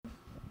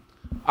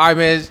All right,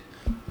 man.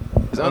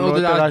 It's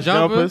Unorthodox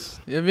Jumpers.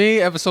 You know what I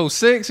mean? Episode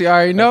 6. You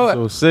already know it.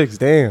 Episode 6,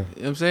 damn. You know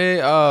what I'm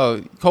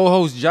saying?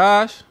 Co-host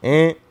Josh.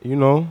 And,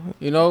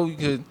 you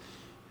could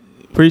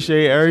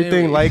appreciate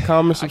everything. Like,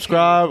 comment,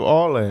 subscribe,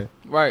 all that.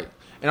 Right.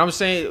 And I'm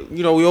saying,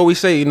 we always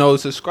say,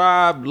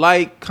 subscribe,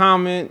 like,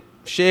 comment,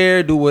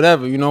 share, do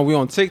whatever. We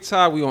on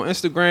TikTok, we on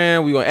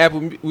Instagram,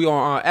 we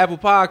on Apple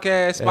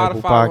Podcasts,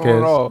 Spotify, we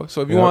on all.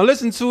 So if you want to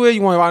listen to it,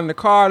 you want to ride in the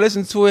car,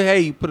 listen to it,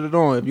 hey, put it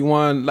on. If you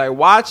want to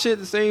watch it at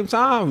the same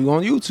time, we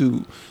on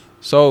YouTube.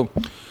 So,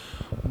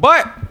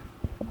 but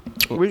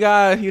we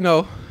got,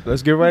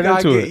 let's get right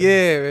into it.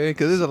 Yeah, man,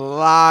 because there's a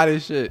lot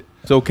of shit.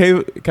 So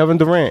Kevin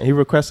Durant, he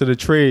requested a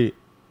trade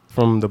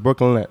from the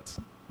Brooklyn Nets.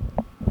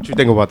 What you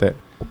think about that?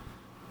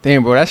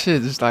 Damn, bro, that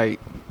shit is like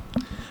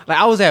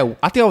I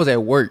think I was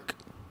at work.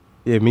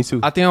 Yeah, me too.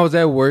 I think I was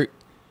at work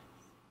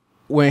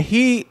when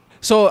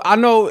so I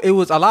know it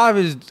was a lot of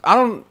his, I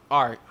don't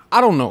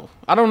know.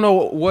 I don't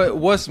know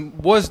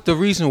what's the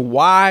reason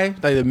why,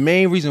 the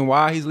main reason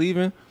why he's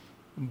leaving.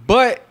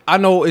 But I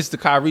know it's the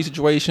Kyrie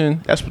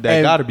situation.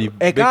 That gotta be.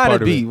 It gotta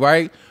be,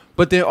 right?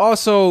 But then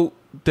also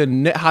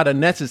how the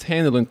Nets is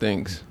handling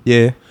things.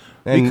 Yeah.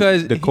 And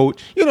because the coach,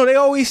 they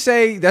always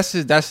say that's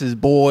his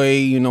boy.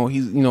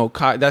 He's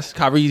that's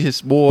Kyrie,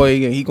 his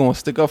boy, and he gonna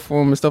stick up for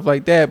him and stuff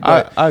like that.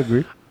 But I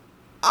agree.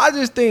 I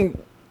just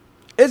think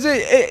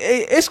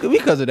it's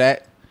because of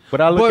that.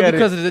 But I look at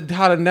because of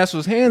how the Nets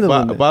was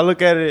handling it. But I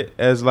look at it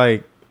as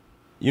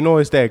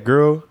it's that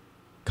girl.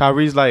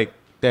 Kyrie's like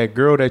that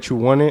girl that you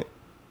wanted,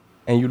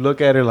 and you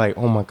look at her like,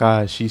 oh my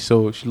gosh, she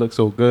looks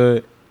so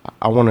good.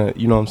 I wanna,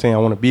 I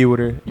wanna be with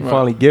her. You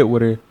finally get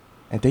with her.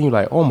 And then you're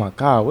like, oh my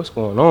God, what's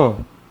going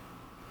on?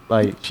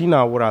 She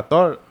not what I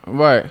thought.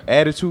 Right.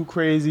 Attitude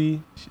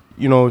crazy.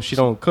 She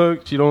don't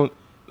cook. She don't,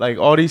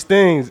 all these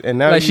things. And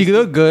now she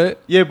look good.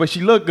 Yeah, but she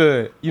look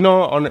good.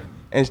 And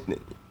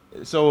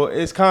so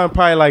it's kind of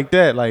probably like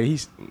that.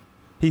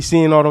 He's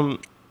seeing all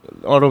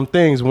them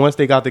things once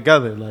they got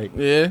together.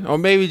 Yeah. Or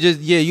maybe just,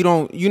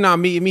 you're not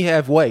meeting me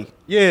halfway.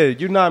 Yeah,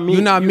 you're not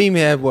meeting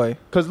me halfway.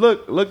 Because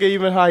look at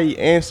even how he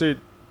answered.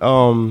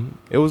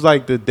 It was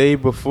the day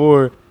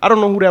before. I don't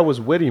know who that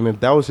was with him, if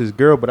that was his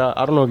girl, but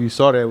I don't know if you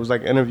saw that. It was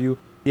an interview.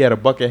 He had a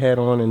bucket hat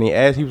on, and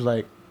he was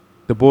like,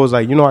 the boy was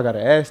like, I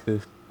gotta ask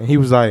this. And he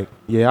was like,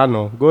 yeah, I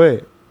know. Go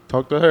ahead.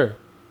 Talk to her.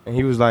 And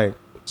he was like,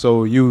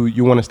 so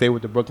you want to stay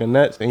with the Brooklyn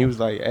Nets? And he was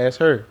like,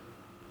 ask her.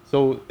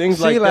 So things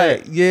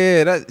that.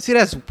 Yeah,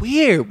 that's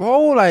weird,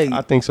 bro.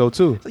 I think so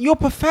too. You're a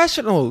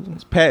professional.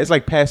 It's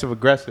like passive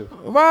aggressive.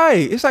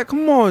 Right. It's like,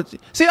 come on.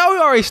 See, we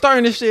already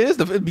starting this shit. It's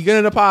the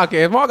beginning of the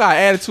podcast. Bro, I got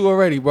attitude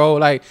already, bro.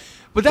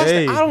 But that's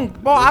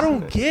I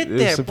don't get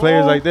that, some bro.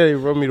 Players like that, they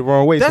rub me the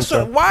wrong way. That's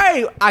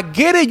why I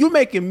get it. You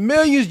making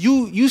millions.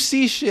 You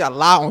see shit a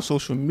lot on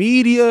social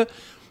media.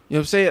 You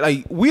know what I'm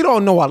saying? We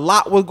don't know a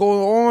lot what's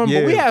going on,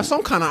 but we have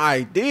some kind of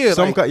idea.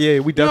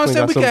 We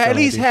definitely we can at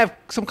least have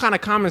some kind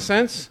of common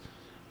sense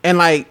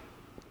and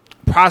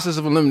process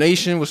of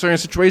elimination with certain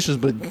situations.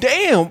 But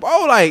damn,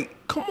 bro,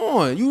 come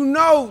on, he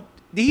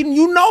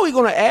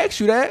gonna ask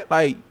you that.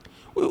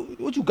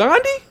 What you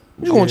Gandhi?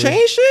 You gonna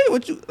change shit?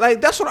 What you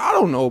that's what I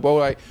don't know,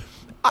 bro.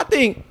 I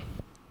think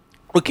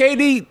with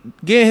KD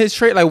getting his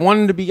trade,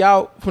 wanting to be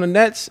out from the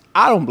Nets,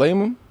 I don't blame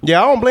him.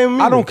 Yeah, I don't blame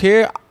him either. I don't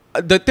care.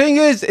 The thing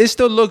is, it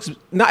still looks it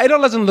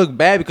doesn't look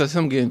bad because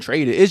him getting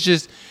traded. It's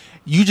just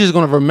you just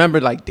gonna remember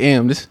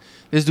damn, this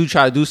dude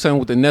tried to do something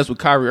with the Nets with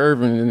Kyrie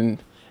Irving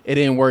and it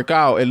didn't work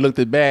out. It looked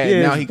bad.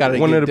 Yeah, now he got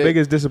one of the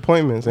biggest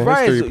disappointments in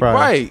history. Probably.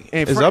 Right,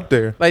 and it's up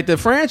there. The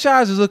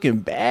franchise is looking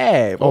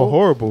bad. Bro. Oh,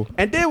 horrible.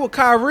 And then with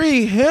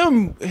Kyrie,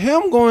 him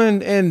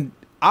going and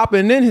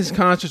opting in his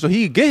contract so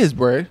he could get his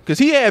bread because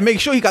he had to make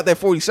sure he got that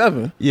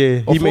 47.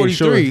 Yeah, or he 43, made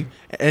sure.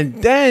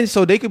 And then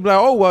so they could be like,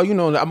 oh well, I'm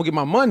gonna get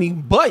my money,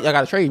 but y'all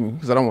gotta trade me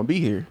because I don't want to be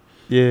here.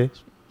 Yeah,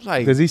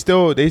 because they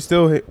still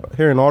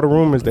hearing all the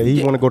rumors that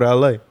he want to go to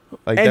LA.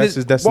 That's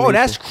his destination. Whoa,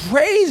 that's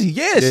crazy.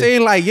 Yeah,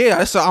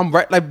 saying so I'm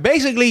right.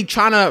 Basically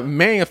trying to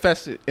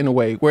manifest it in a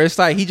way where it's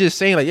he just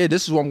saying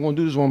this is what I'm gonna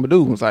do. This is what I'm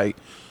gonna do.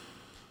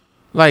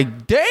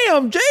 It's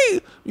damn,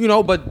 Jay.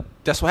 But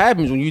that's what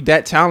happens when you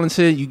that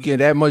talented. You get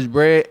that much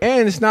bread,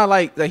 and it's not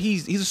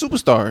he's a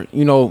superstar.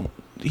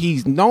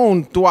 He's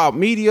known throughout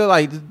media.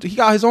 He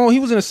got his own. He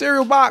was in a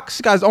cereal box.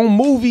 He got his own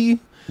movie.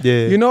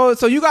 Yeah.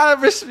 So you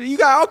got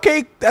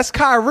okay. That's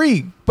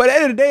Kyrie. But at the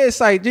end of the day,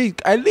 it's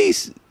at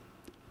least.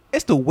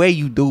 It's the way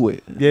you do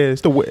it. Yeah,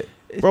 it's the way.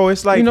 Bro,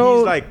 it's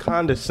he's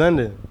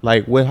condescending.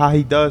 With how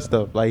he does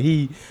stuff.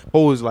 He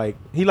holds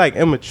he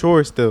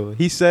immature still.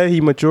 He said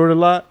he matured a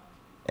lot.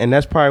 And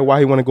that's probably why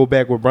he want to go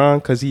back with Bron.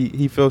 Because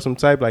he feels some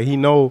type. That's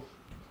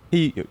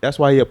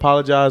why he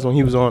apologized when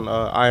he was on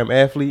I Am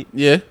Athlete.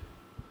 Yeah.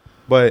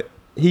 But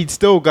he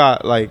still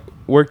got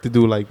work to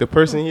do. The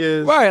person he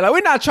is. Right.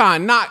 We're not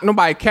trying to knock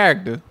nobody's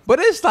character. But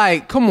it's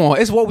come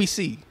on. It's what we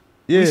see.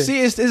 Yeah. We see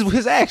it's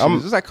his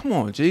actions. It's come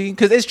on, G,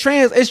 because it's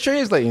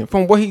translating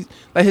from what he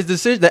his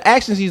decision, the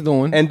actions he's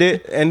doing, and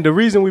the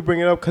reason we bring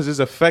it up because it's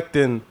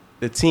affecting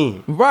the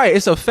team. Right,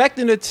 it's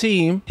affecting the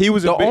team. He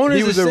was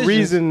a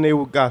reason they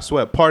got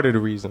swept. Part of the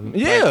reason.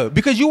 Yeah,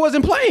 because you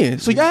wasn't playing,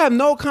 so y'all have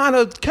no kind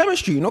of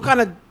chemistry, no kind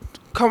of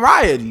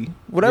camaraderie,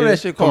 whatever that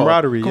shit called.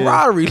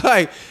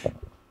 Camaraderie.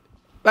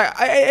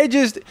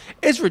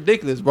 It's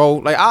ridiculous, bro.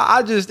 Like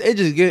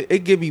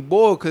it get me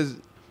bored because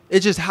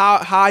it's just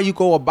how you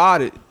go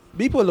about it.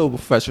 Be a little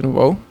professional,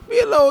 bro. Be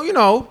a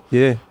little,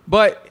 Yeah.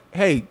 But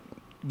hey,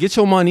 get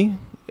your money.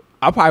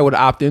 I probably would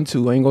have opted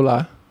into. I ain't gonna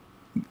lie.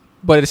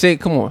 But at the same,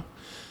 come on.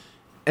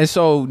 And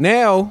so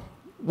now,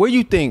 where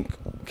you think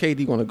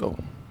KD gonna go?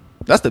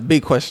 That's the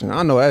big question.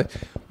 I know that.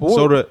 All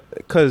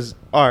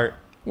right.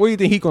 Where do you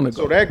think he gonna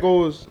go? So that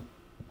goes.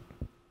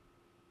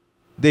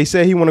 They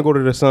said he want to go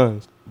to the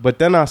Suns, but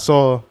then I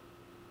saw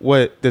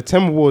what the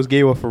Timberwolves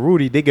gave up for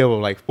Rudy. They gave up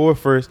like 4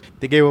 firsts.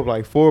 They gave up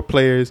like 4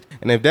 players.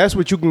 And if that's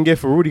what you can get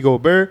for Rudy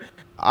Gobert,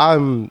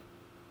 can't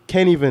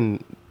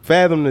even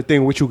fathom the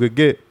thing what you could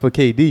get for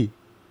KD.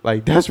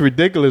 Like, that's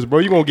ridiculous, bro.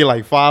 You're going to get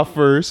like 5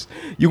 firsts.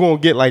 You're going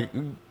to get like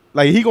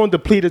he going to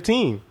deplete a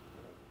team.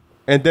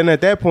 And then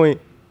at that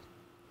point.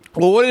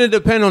 Well, wouldn't it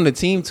depend on the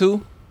team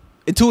too?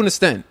 To an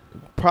extent.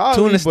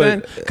 Probably. To an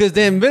extent. Because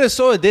then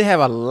Minnesota did have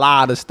a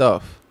lot of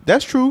stuff.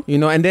 That's true.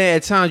 And then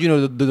at times,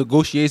 the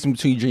negotiation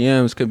between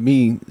GMs could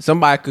mean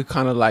somebody could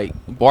kind of like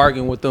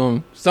bargain with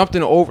them,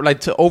 something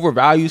to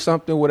overvalue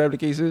something, whatever the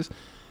case is.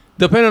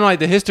 Depending on like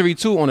the history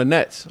too on the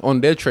Nets, on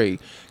their trade.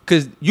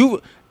 Because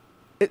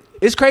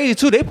it's crazy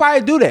too. They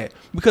probably do that.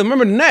 Because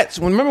remember the Nets,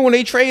 when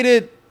they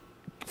traded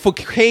for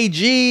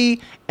KG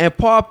and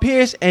Paul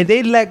Pierce and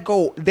they let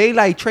go, they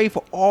like trade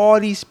for all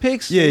these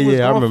picks.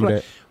 Yeah, I remember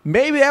that.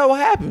 Maybe that will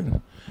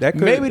happen. That's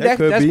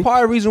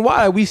part of the reason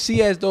why we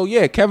see as though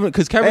Kevin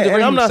Durant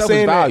himself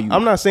is valued.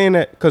 I'm not saying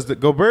that because the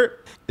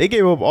Gobert, they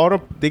gave up a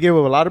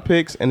lot of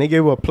picks and they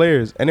gave up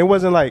players, and it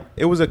wasn't like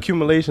it was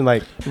accumulation.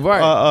 Like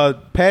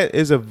Pat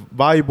is a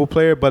valuable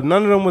player, but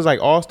none of them was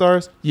like all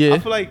stars. Yeah, I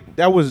feel like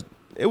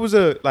it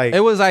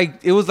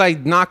was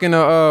like knocking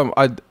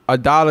a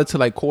dollar to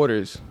like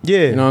quarters.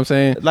 Yeah, you know what I'm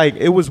saying? Like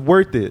it was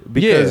worth it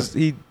because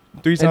he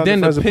 3-time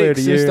defensive player of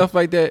the year and stuff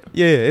like that.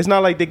 Yeah, it's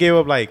not like they gave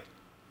up like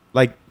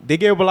they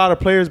gave up a lot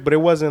of players, but it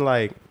wasn't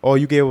like, oh,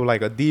 you gave up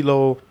like a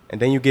D'Lo,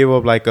 and then you gave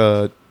up like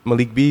a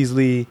Malik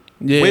Beasley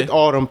with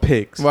all them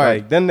picks. Right.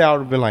 Like, then that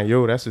would have been like,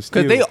 yo, that's a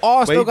steal. Because they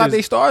all still got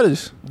their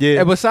starters. Yeah.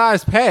 And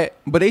besides Pat,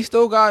 but they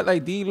still got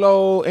like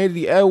D'Lo,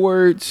 Anthony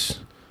Edwards.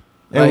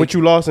 And what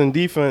you lost in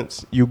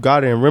defense, you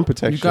got it in rim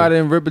protection.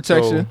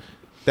 So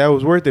that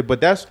was worth it.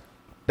 But that's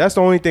the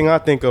only thing I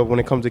think of when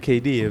it comes to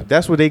KD. If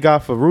that's what they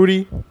got for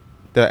Rudy,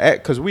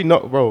 because we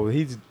know, bro,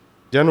 he's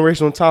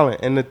generational talent.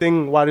 And the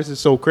thing why this is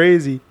so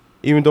crazy,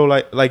 even though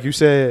like you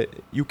said,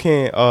 you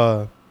can't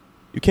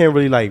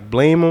really like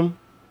blame him,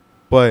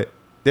 but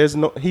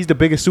he's the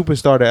biggest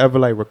superstar to ever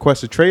like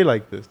request a trade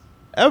like this.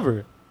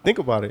 Ever. Think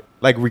about it.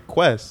 Like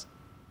request.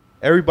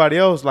 Everybody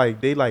else,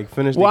 like they like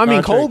finished. Well, I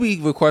mean, Kobe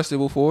requested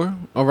before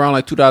around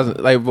like 2000,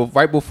 like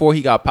right before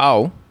he got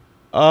Powell.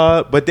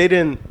 But they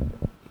didn't.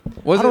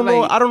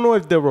 I don't know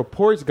if the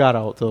reports got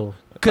out though.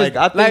 Like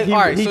I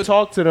think he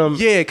talked to them.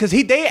 Yeah, because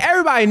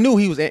everybody knew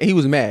he was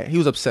mad. He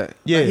was upset.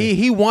 Yeah, like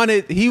he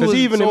was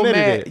even so admitted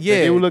mad. It. Yeah,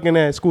 like they were looking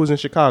at schools in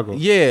Chicago.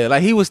 Yeah,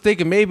 like he was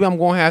thinking maybe I'm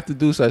going to have to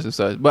do such and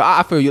such. But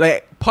I feel you.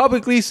 Like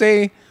publicly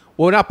saying,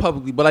 well, not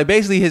publicly, but like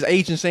basically his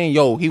agent saying,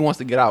 "Yo, he wants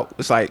to get out."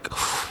 It's like,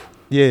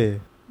 yeah,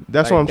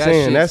 that's like, what I'm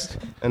saying.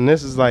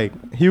 This is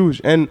like huge.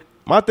 And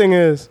my thing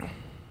is,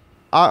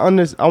 I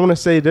want to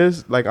say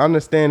this, like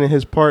understanding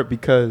his part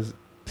because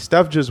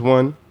Steph just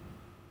won.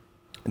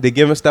 They're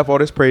giving Steph all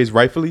this praise,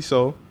 rightfully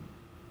so,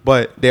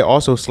 but they're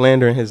also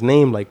slandering his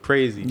name like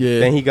crazy. Yeah.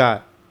 Then he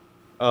got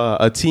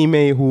a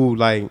teammate who,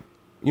 like,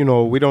 we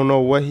don't know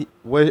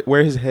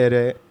where his head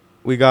at.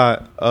 We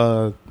got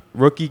a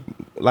rookie,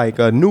 like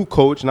a new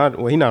coach. He's not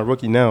a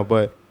rookie now,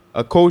 but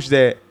a coach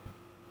that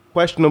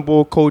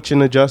questionable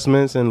coaching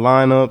adjustments and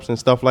lineups and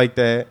stuff like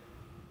that.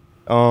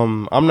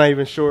 I'm not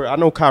even sure. I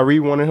know Kyrie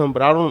wanted him,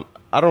 but I don't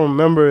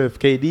remember if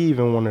KD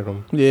even wanted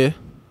him. Yeah.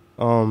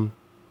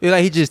 Yeah,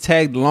 like he just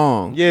tagged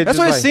along. Yeah, that's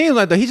what it seems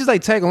like. Though he just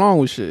like tagged along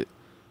with shit.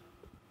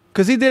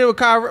 Cause he did it with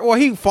Kyrie. Well,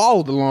 he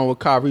followed along with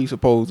Kyrie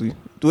supposedly.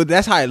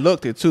 That's how it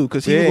looked it too.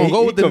 Cause he was gonna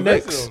go with the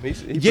Knicks.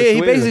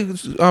 He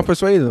basically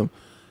persuaded him.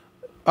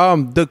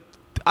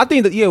 I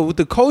think that with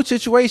the coach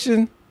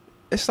situation,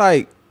 it's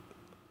like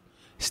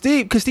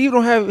Steve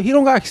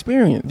don't got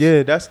experience.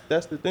 Yeah, that's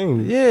the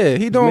thing. Yeah,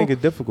 he don't make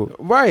it difficult.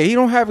 Right, he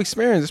don't have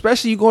experience,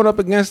 especially you going up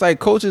against like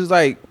coaches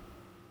like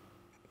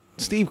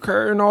Steve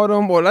Kerr and all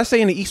them, or let's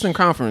say in the Eastern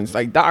Conference,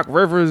 like Doc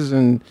Rivers,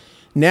 and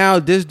now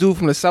this dude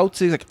from the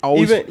Celtics, like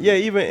always.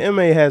 Even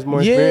MA has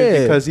more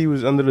experience because he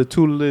was under the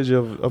tutelage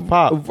of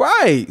Pop.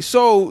 Right.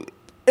 So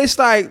it's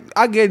like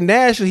I get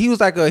Nash. He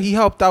was like he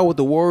helped out with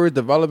the Warriors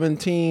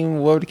development team,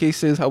 whatever the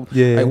case is, like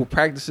with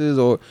practices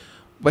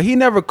but he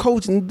never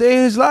coached in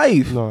his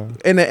life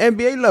in the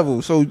NBA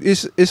level. So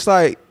it's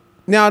like,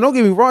 now don't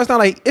get me wrong,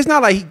 it's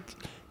not like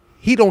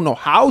he don't know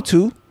how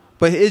to.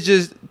 But it's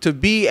just to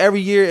be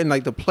every year in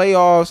like the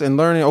playoffs and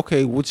learning,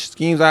 okay, which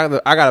schemes I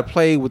gotta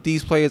play with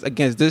these players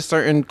against this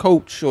certain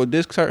coach or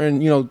this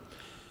certain,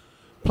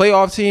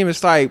 playoff team.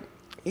 It's like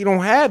you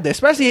don't have that,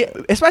 especially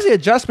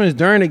adjustments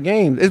during the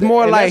game. It's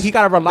more like he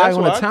gotta rely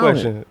on the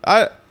talent.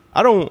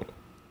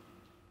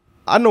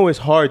 I know it's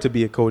hard to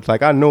be a coach.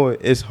 Like I know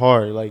it's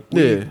hard. Like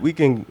we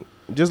can,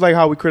 just like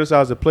how we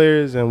criticize the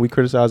players and we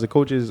criticize the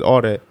coaches,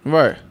 all that.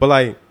 Right. But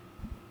like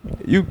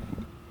you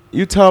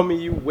tell me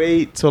you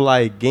wait till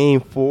like game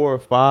 4 or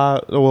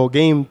 5, well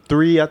game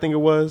 3 I think it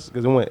was,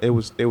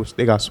 because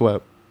they got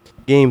swept.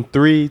 Game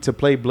 3 to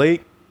play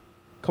Blake.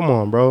 Come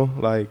on, bro.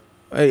 Like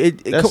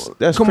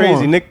that's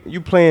crazy. Nick,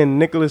 you playing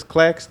Nicholas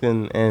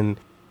Claxton and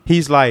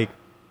he's like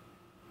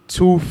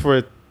 2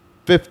 for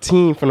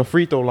 15 from the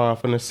free throw line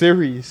from the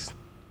series.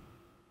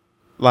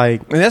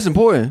 Like, and that's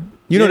important.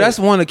 That's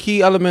one of the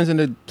key elements in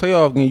the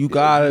playoff game. You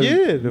gotta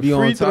the be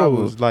free on top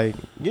throws. of. Like,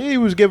 he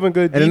was giving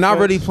good. And they're not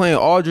really playing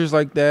Aldridge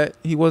like that.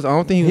 He was. I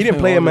don't think he didn't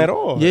play him at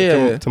all.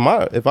 Yeah,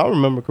 if I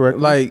remember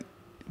correctly, like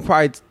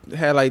probably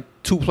had like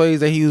 2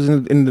 plays that he was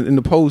in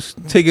the post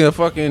taking a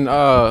fucking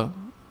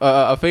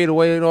a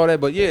fadeaway and all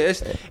that. But yeah,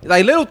 it's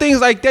like little things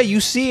like that you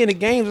see in the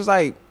games. It's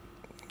like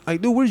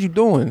dude, what are you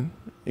doing?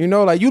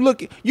 Like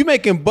you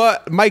making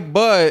Mike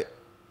Bud.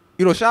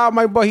 Shout out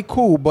Mike Bud. He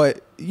cool,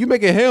 but you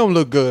making him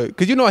look good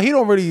because he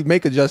don't really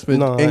make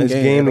adjustments in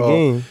game to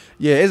game.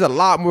 Yeah, it's a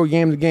lot more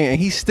game to game, and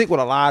he stick with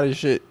a lot of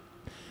shit.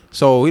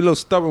 So he a little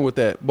stubborn with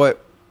that.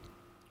 But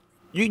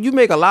you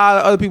make a lot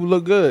of other people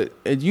look good,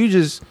 and you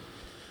just.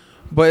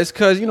 But it's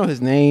because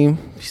his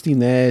name, Steve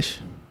Nash,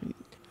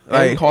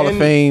 like Hall of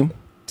Fame.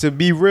 To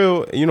be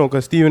real,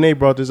 because Stephen A.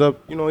 brought this up.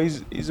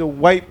 He's a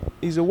white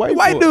dude. He's a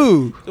white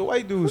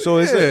dude. So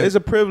it's a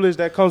privilege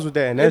that comes with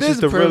that, and that's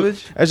just a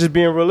privilege. That's just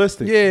being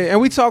realistic. Yeah, and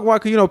we talk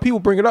about because people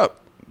bring it up.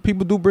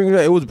 People do bring it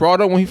up. It was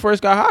brought up when he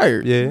first got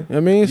hired. Yeah, you know what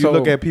I mean, you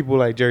look at people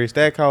like Jerry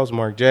Stackhouse,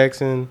 Mark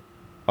Jackson,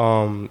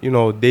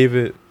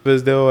 David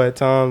Fizdale. At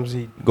times,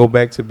 he go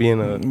back to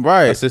being a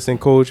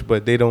assistant coach,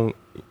 but they don't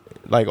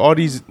like all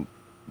these.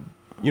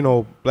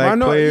 Black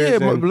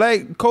players. Yeah,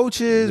 black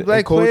coaches,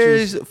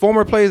 players,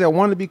 former players that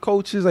want to be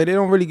coaches, like they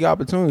don't really get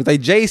opportunities.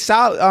 Like Jay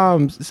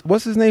Salas,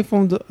 what's his name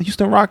from the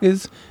Houston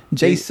Rockets?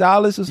 Jay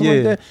Salas or something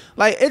like that.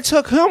 Like it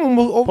took him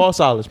almost over Paul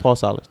Silas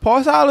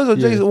or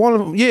Jay, one of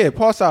them. Yeah,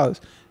 Paul Silas.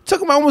 It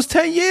took him almost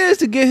 10 years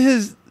to get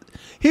his.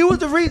 He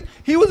was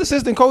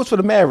assistant coach for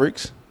the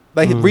Mavericks,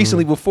 like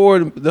recently before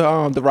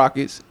the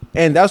Rockets.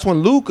 And that's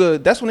when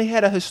they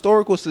had a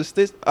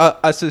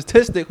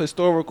statistic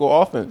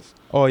historical offense.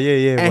 Oh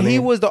yeah. And he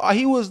was the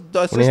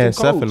assistant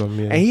coach,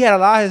 and he had a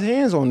lot of his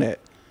hands on that.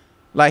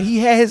 Like he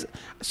had his.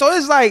 So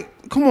it's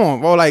like, come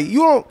on, bro. Like you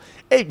don't.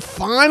 It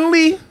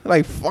finally,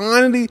 like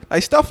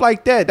stuff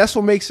like that. That's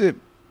what makes it.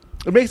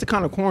 It makes it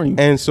kind of corny.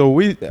 And so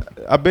we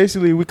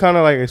kind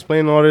of like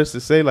explain all this to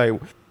say like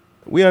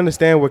we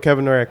understand where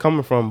Kevin Durant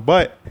coming from,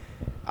 but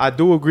I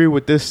do agree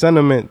with this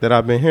sentiment that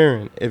I've been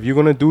hearing. If you're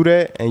gonna do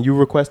that and you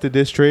requested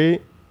this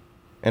trade.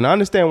 And I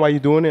understand why you're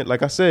doing it.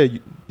 Like I said,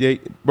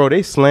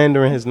 they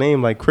slandering his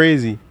name like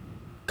crazy.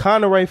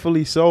 Kind of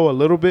rightfully so a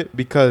little bit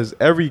because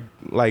every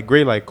like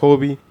great like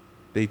Kobe,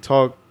 they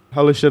talk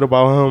hella shit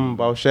about him,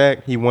 about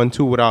Shaq. He won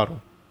 2 without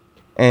him.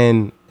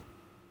 And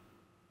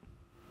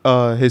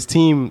his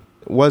team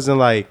wasn't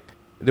like,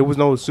 there was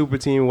no super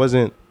team,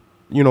 wasn't,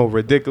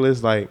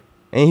 ridiculous. Like,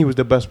 and he was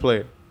the best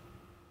player.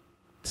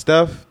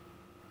 Steph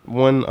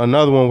won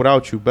another one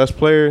without you. Best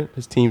player,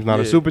 his team's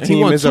not a super team.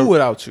 He won 2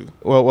 without you.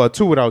 Well,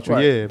 2 without you,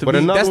 yeah. But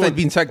another that's like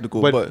being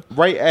technical. But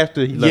right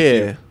after he left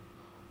you.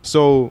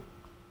 So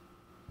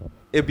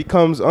it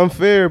becomes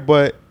unfair,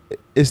 but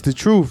it's the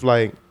truth.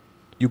 Like,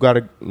 you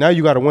gotta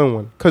win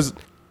one. Because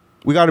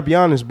we gotta be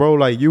honest, bro.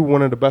 Like, you're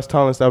one of the best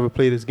talents to ever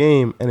play this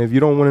game. And if you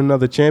don't win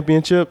another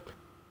championship,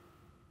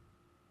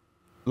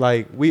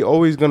 like, we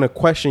always gonna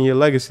question your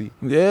legacy.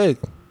 Yeah.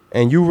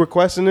 And you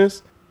requesting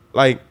this,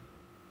 like,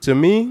 to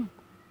me,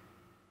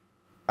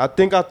 I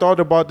think I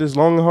thought about this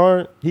long and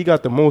hard. He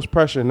got the most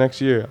pressure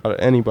next year out of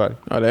anybody.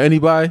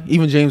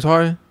 Even James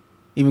Harden?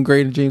 Even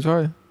greater than James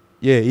Harden?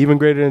 Yeah, even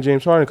greater than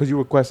James Harden because you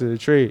requested a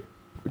trade.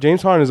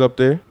 James Harden is up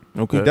there.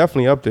 Okay. He's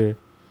definitely up there.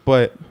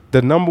 But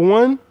the number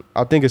one,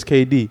 I think, is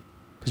KD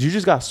because you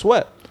just got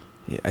swept.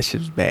 Yeah, that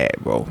shit's bad,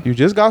 bro. You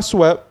just got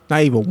swept.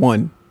 Not even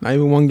one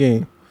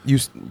game.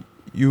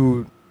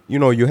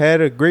 You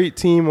had a great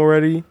team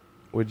already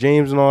with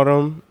James and all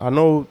them. I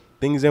know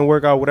things didn't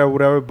work out,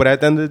 whatever. But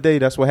at the end of the day,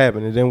 that's what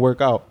happened. It didn't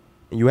work out.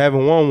 And you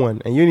haven't won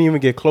one. And you didn't even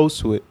get close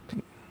to it.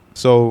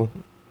 So.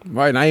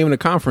 Right, not even a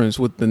conference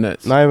with the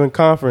Nets. Not even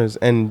conference.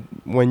 And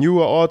when you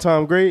are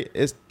all-time great,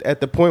 it's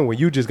at the point where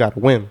you just got to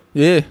win.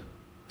 Yeah.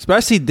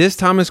 Especially this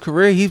time in his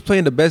career, he's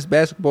playing the best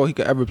basketball he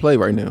could ever play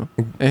right now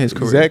in his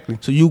career. Exactly.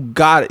 So you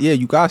got it. Yeah,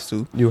 you got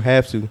to. You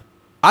have to.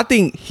 I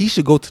think he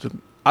should go to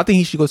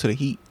the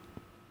Heat.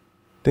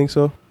 Think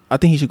so? I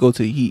think he should go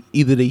to the Heat.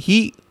 Either the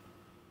Heat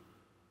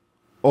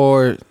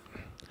or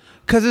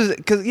because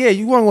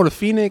you want to go to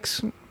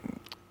Phoenix,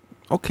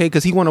 okay?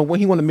 Because he want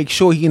to make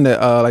sure he in the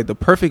like the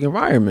perfect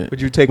environment.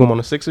 Would you take him on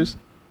the Sixers?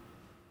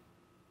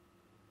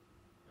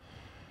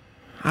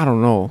 I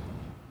don't know.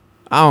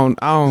 I don't.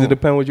 Does it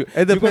depend what you?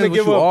 It depends you're gonna what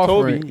give you up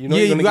offering. Toby. You know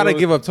yeah, you gotta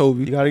give up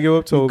Toby. You gotta give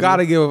up Toby. You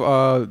gotta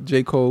give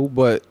J. Cole,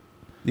 but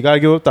you gotta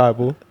give up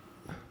Thibault.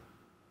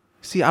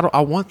 See,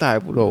 I want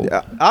Thibault though.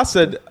 Yeah, I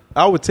said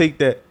I would take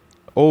that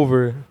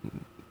over.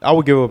 I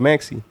would give up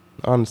Maxey,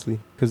 honestly,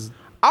 because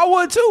I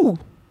would too.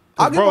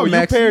 I'll give up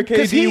Maxey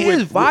because he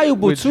is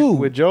valuable too.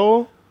 With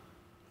Joel,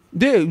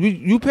 yeah,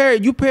 you pair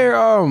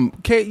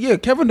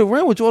Kevin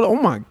Durant with Joel. Oh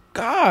my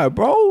God,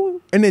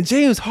 bro! And then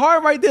James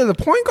Harden right there, the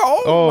point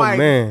guard. Oh my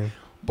man,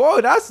 bro,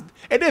 and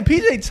then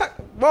PJ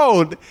Tucker,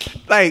 bro,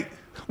 like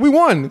we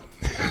won.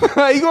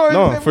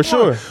 No, for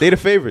sure, they the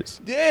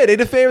favorites. Yeah, they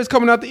the favorites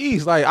coming out the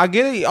East. Like I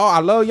get it. Oh, I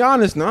love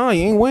Giannis. No,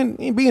 you ain't win.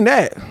 You ain't beating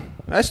that.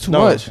 That's too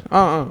much.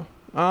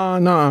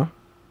 Nah.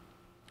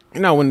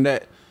 You're not winning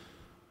that.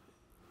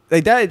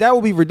 Like that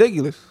would be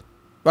ridiculous.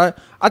 Right?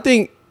 I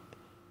think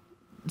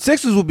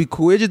Sixers would be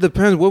cool. It just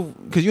depends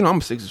what, because I'm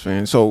a Sixers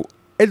fan, so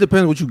it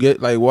depends what you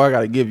get. Like what I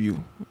gotta give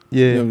you.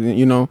 Yeah.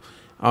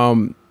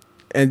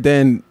 And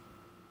then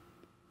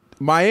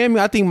Miami.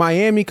 I think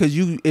Miami because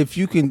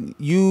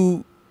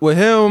with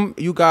him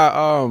you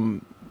got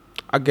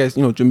I guess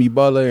Jimmy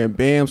Butler and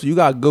Bam, so you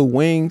got good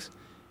wings,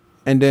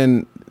 and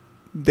then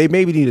they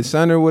maybe need a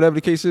center, whatever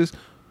the case is.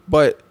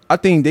 But I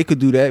think they could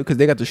do that because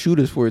they got the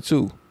shooters for it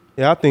too.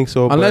 Yeah, I think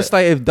so. Unless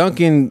like if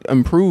Duncan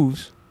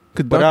improves,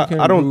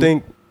 I don't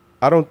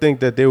think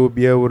that they would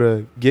be able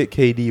to get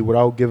KD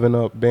without giving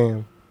up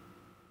Bam.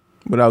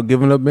 Without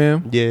giving up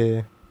Bam?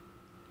 Yeah,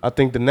 I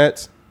think the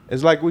Nets.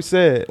 It's like we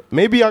said.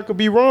 Maybe I could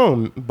be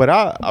wrong, but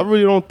I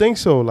really don't think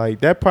so.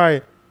 Like that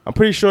probably. I'm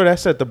pretty sure that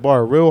set the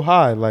bar real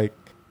high. Like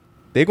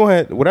they gonna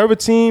have whatever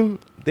team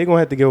they gonna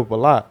have to give up a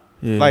lot.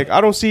 Yeah. Like I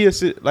don't see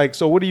it like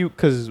so. What are you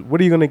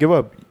gonna give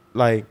up?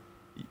 Like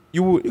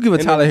you give a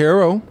Tyler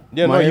Hero.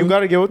 Yeah, Miami. No, you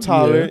gotta give up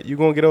Tyler. Yeah. You're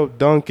gonna get up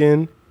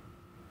Duncan.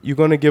 You're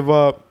gonna give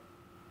up.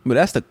 But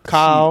that's the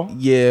Kyle.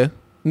 Yeah.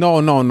 No.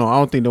 I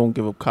don't think they won't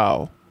give up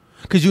Kyle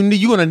because you're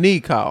gonna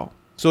need Kyle.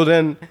 So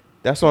then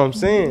that's what I'm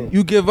saying.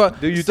 You give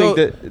up. Do you think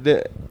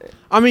that?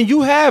 I mean,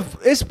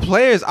 it's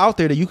players out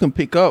there that you can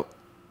pick up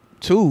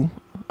too.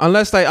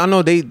 Unless like I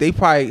know they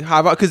probably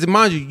have out because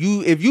mind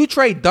you if you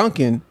trade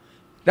Duncan,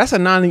 that's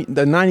 $90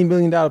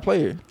 million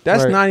player.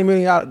 That's right. $90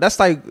 million. That's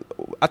like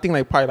I think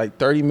like probably like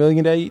 $30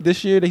 million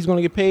this year that he's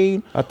gonna get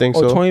paid. I think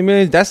or so. $20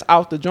 million. That's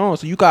out the joint.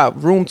 So you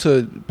got room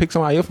to pick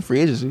somebody up from free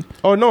agency.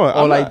 Oh no,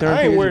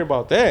 I ain't worried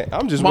about that.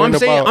 I'm just worried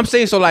about. I'm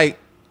saying so like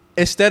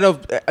instead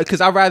of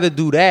because I'd rather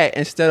do that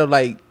instead of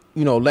like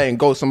letting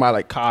go somebody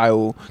like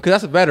Kyle because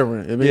that's a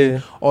veteran. I mean,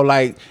 yeah. Or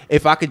like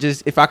if I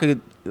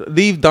could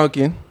leave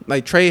Duncan,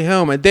 like trade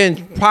him, and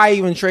then probably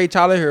even trade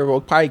Tyler Hero,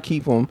 probably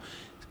keep him.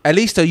 At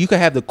least so you could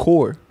have the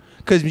core.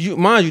 Because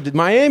mind you,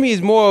 Miami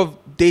is more of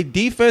their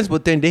defense,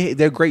 but then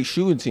they're a great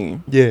shooting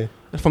team. Yeah,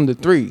 from the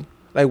three,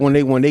 like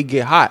when they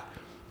get hot,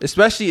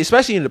 especially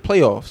in the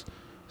playoffs.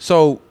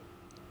 So,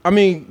 I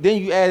mean,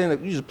 then you add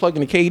in you just plug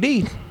in the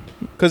KD.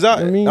 Because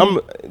I'm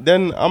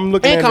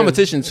looking at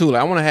competition too.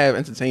 Like I want to have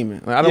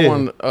entertainment. Like I don't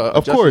want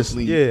of course.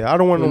 League. Yeah, I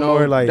don't want no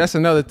more like that's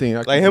another thing.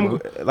 Like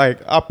him. Like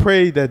I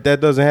pray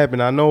that doesn't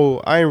happen. I know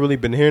I ain't really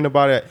been hearing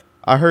about it.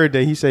 I heard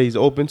that he said he's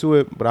open to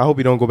it, but I hope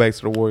he don't go back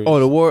to the Warriors. Oh,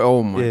 the Warriors.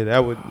 Oh my. Yeah,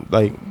 that would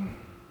like.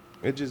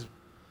 It just.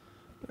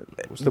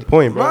 What's the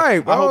point, bro? Right,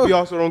 bro. I hope he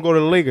also don't go to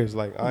the Lakers.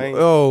 Like I ain't.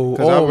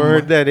 Because I've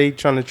heard that they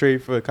trying to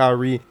trade for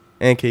Kyrie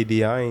and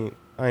KD.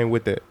 I ain't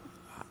with that.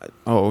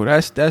 Oh,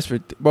 that's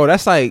bro.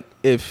 That's like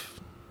if.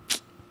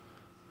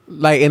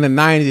 Like in the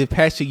 90s, if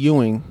Patrick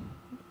Ewing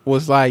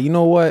was like, you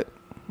know what?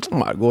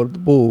 I'm about to go to the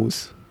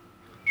Bulls.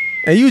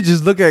 And you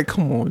just look at,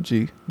 come on,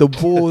 G. The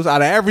Bulls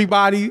out of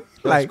everybody.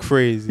 That's like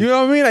crazy. You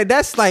know what I mean? Like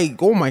that's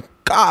like, oh my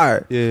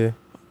God. Yeah.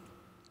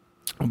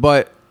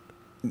 But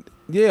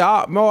yeah,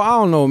 I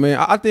don't know, man.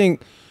 I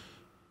think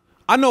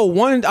I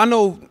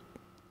know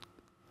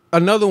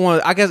another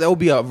one, I guess it would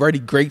be a very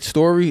great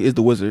story is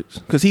the Wizards.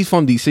 Because he's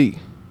from DC.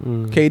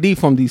 KD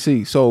from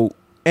DC. So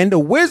and the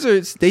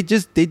Wizards, they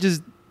just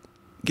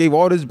gave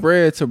all this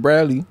bread to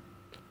Bradley.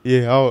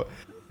 Yeah,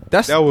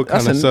 that would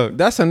kind of suck.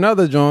 That's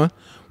another John.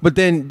 But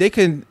then they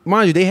can,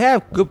 mind you, they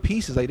have good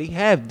pieces. Like they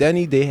have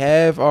Denny, they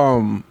have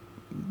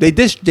they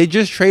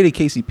just traded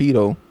KCP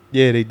though.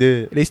 Yeah, they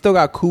did. They still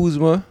got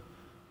Kuzma.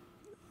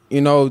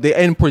 And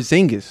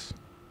Porzingis.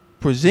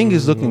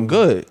 Porzingis looking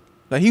good.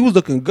 Like he was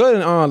looking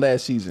good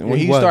last season when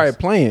he started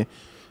playing.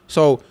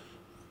 So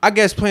I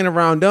guess playing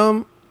around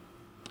them,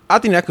 I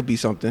think that could be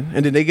something.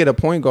 And then they get a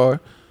point guard.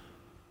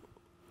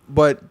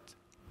 But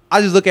I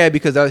just look at it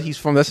because that's his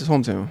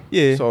hometown.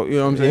 Yeah. So you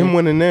know what I'm saying? Him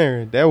winning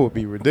there, that would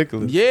be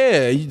ridiculous.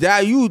 Yeah.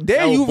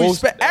 You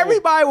respect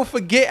everybody will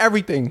forget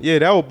everything. Yeah,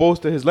 that will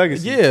bolster his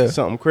legacy. Yeah.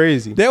 Something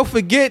crazy. They'll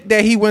forget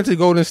that he went to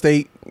Golden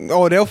State.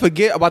 Or they'll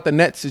forget about the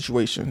Nets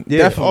situation. Yeah.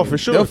 Definitely. Oh, for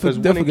sure. They'll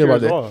forget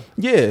about that.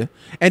 Yeah.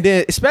 And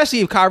then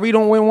especially if Kyrie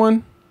don't win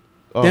one,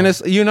 then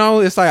it's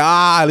it's like,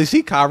 at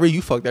least Kyrie,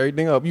 you fucked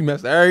everything up. You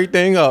messed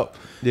everything up.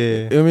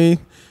 Yeah. I mean,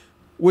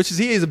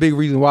 he is a big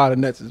reason why the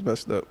Nets is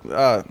messed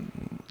up.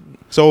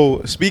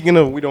 So speaking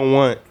of, we don't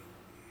want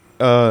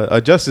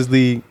a Justice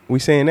League, we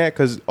saying that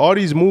because all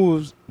these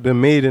moves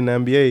been made in the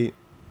NBA,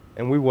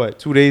 and we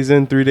 3 days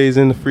in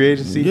the free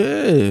agency.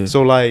 Yeah.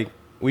 So like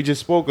we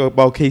just spoke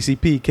about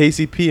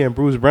KCP and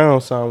Bruce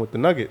Brown signed with the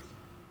Nuggets.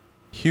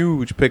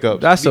 Huge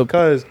pickups. That's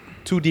because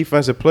two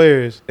defensive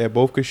players that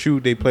both could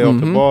shoot. They play off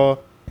the ball.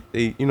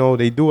 They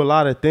they do a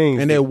lot of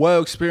things. And they're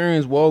well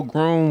experienced, well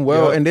grown,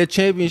 and they're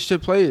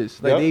championship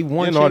players. Like they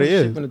won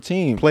championship in the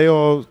team.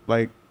 Playoffs,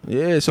 like.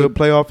 Yeah, so good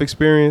playoff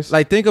experience.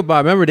 Like think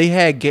about, remember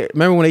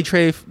when they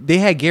traded, they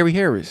had Gary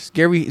Harris.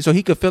 So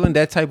he could fill in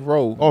that type of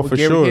role. Oh, for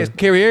sure.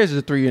 Gary Harris is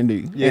a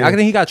 3-and-D. Yeah, and I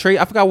think he got traded.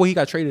 I forgot where he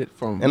got traded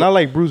from. And I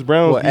like Bruce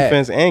Brown's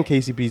defense and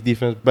KCP's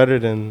defense better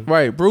than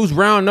Bruce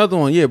Brown, another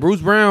one. Yeah, Bruce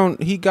Brown.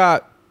 He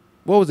got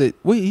what was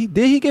it?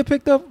 Did he get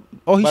picked up?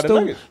 Oh, he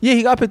still. Yeah,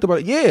 he got picked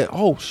up. Yeah.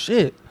 Oh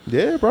shit.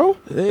 Yeah, bro.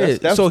 Yeah.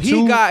 That's so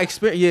he got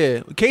experience. Yeah,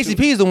 KCP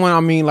is the one. I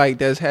mean, like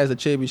that has a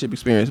championship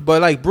experience.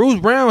 But like Bruce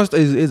Brown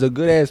is a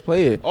good ass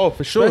player. Oh,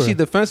 for sure. Especially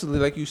defensively,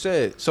 like you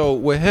said. So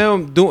with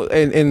him doing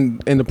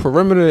and the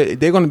perimeter,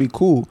 they're gonna be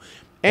cool.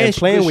 And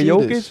playing with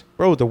Jokic,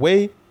 bro, the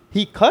way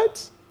he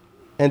cuts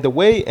and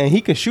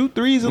he can shoot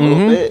threes a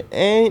little bit,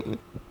 and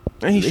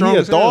he's strong. He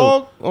a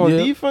dog on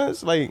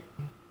defense. Like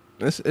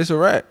it's a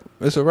wrap.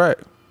 It's a wrap.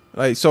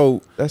 Like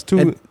so that's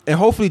two. And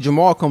hopefully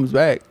Jamal comes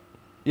back.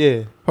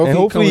 Yeah,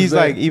 hopefully he's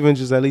back. Like even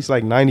just at least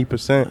like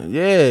 90%.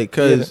 Yeah,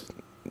 because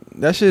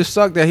that shit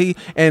sucked that he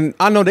and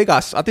I know they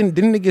got. I think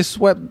didn't they get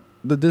swept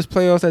this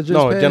playoffs that just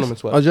passed? Gentleman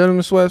swept. A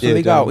gentleman swept. So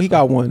he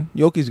got one.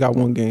 Jokic's got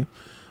one game,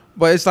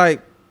 but it's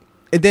like,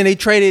 and then they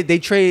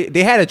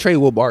had to trade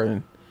Will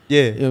Barton.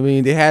 Yeah, you know what I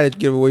mean they had to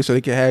give away so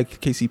they could have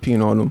KCP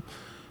and on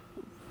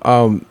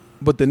them.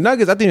 But the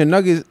Nuggets, I think the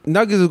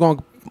Nuggets are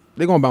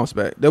they're gonna bounce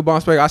back. They'll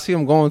bounce back. I see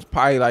them going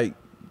probably like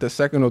the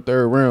second or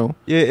third round.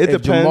 Yeah, it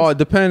depends. Jamal,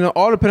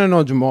 depending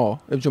on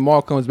Jamal. If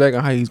Jamal comes back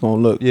and how he's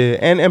gonna look. Yeah,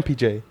 and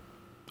MPJ.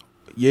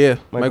 Yeah,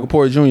 Michael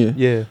Porter Jr.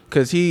 Yeah,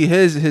 because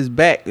his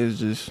back is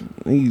just.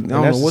 I don't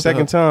know that's what the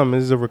second time.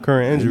 This is a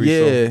recurrent injury.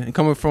 Yeah, and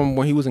coming from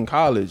when he was in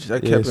college,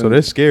 that kept him. So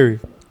that's scary.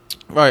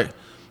 Right,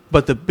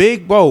 but the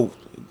big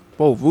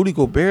Rudy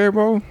Gobert,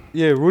 bro.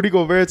 Yeah, Rudy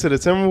Gobert to the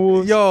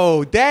Timberwolves.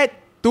 Yo, that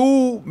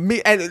threw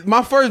me. And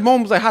my first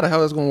moment was like, how the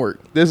hell is going to work?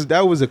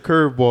 That was a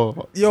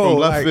curveball from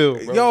left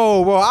field, bro.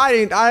 Yo, bro,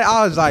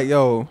 I was like,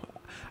 yo,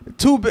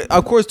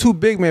 two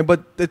big men.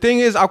 But the thing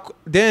is, I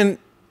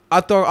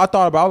thought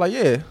about, I was like,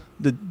 yeah,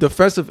 the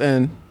defensive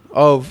end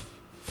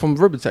from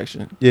rim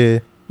protection. Yeah.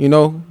 You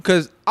know,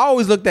 because I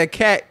always looked at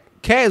Cat.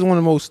 Cat is one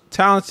of the most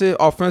talented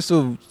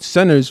offensive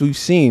centers we've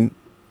seen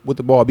with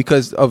the ball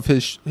because of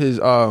his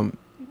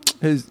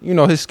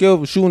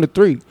skill of shooting the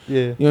three. Yeah.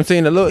 You know what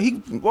I'm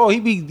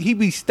saying? He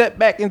be step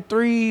back in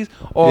threes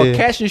or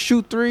catch and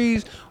shoot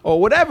threes or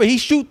whatever. He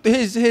shoot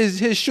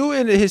his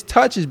shooting, his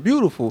touch is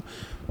beautiful.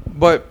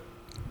 But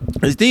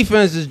his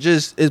defense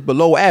is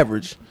below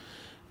average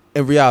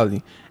in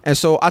reality. And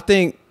so I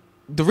think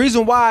the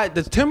reason why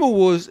the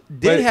Timberwolves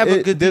did have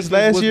a good defense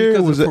last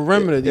year was because of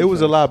perimeter defense. It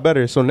was a lot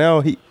better. So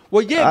now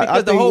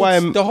because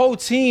the whole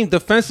team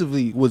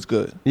defensively was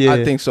good. Yeah.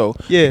 I think so.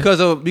 Yeah.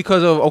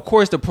 Because of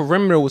course the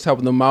perimeter was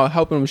helping them out,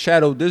 helping them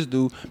shadow this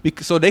dude,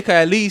 so they could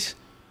at least,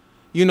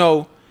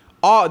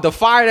 all the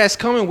fire that's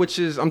coming, which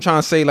is I'm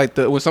trying to say like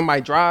when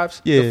somebody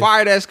drives, the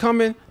fire that's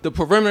coming, the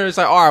perimeter is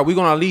like, all right, we're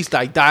gonna at least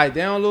like die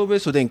down a little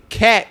bit. So then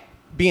Cat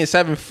being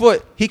 7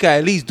 foot, he could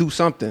at least do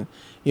something.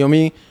 You know what I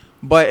mean?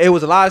 But it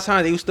was a lot of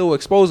times they were still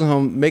exposing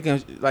him,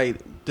 making like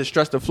to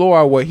stretch the floor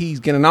out where he's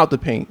getting out the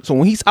paint. So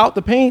when he's out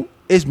the paint,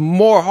 it's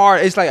more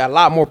hard. It's like a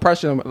lot more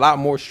pressure, a lot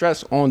more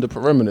stress on the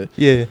perimeter.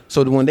 Yeah.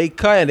 So when they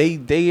cut,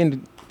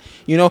 and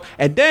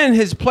and then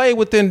his play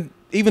within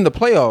even the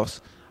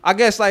playoffs. I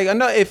guess like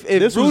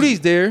if Rudy's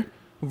there,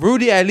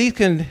 Rudy at least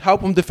can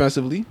help him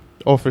defensively.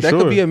 Oh, for sure. That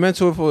could be a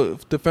mentor for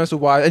defensive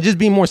wise, and just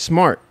be more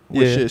smart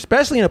with shit,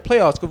 especially in the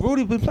playoffs. Because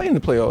Rudy been playing the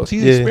playoffs.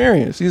 He's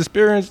experienced. He's an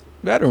experienced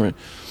veteran.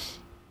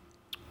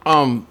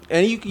 And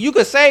you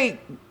could say,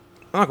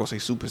 I'm not gonna say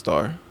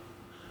superstar,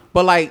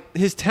 but like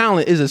his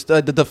talent is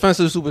the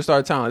defensive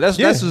superstar talent. That's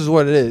just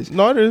what it is.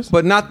 No, it is.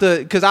 But not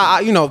because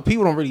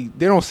people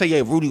don't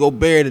say Rudy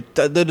Gobert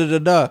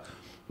da.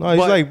 No, he's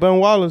like Ben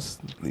Wallace.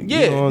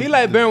 He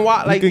like Ben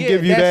Wallace. Like he can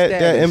give you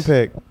that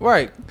impact,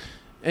 right?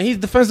 And he's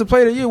defensive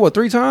player of the year,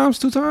 2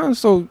 times.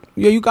 So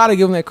you gotta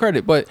give him that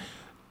credit. But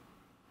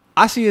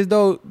I see as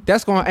though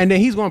that's going, and then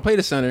he's gonna play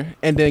the center,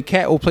 and then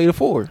Cat will play the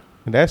forward.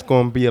 And that's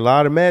going to be a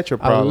lot of matchup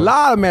problems.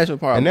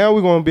 And now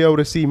we're going to be able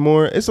to see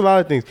more. It's a lot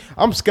of things.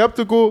 I'm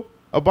skeptical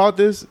about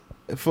this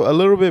for a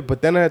little bit,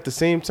 but then at the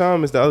same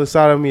time, it's the other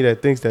side of me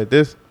that thinks that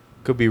this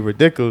could be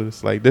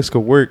ridiculous. Like, this could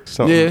work.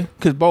 Something. Yeah,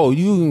 because, bro,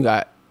 you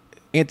got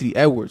Anthony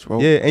Edwards,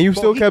 bro. Yeah, and you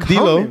still kept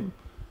D'Lo.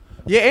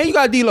 Yeah, and you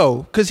got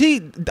D'Lo. Because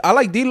I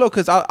like D'Lo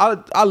because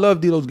I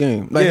love D'Lo's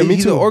game. Like, me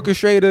he's too. an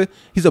orchestrator.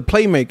 He's a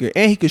playmaker.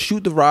 And he can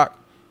shoot the rock.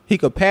 He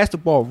could pass the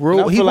ball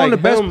real. He's one of the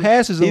best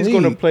passers in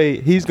the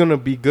league. He's gonna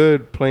be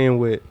good playing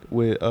with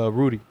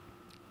Rudy.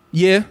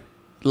 Yeah,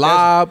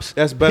 lobs,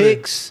 that's better.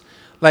 Picks,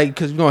 like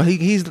because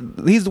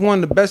he's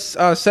one of the best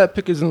set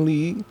pickers in the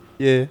league.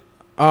 Yeah.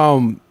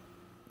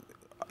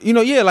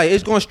 like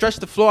it's gonna stretch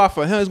the floor out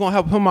for him. It's gonna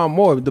help him out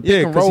more. The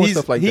pick and roll and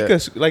stuff like that.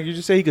 Could, like you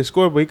just say, he could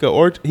score, but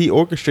he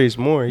orchestrates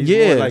more. He's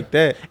more like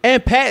that.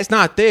 And Pat's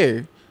not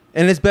there,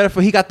 and it's better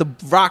for he got the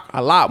rock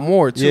a lot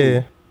more too.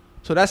 Yeah.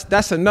 So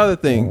that's another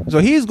thing. So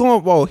he's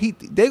going, bro.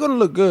 They're gonna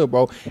look good,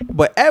 bro.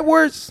 But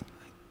Edwards,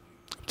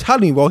 I'm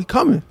telling you, bro, he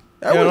coming.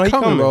 Edwards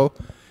coming, bro.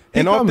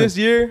 And off this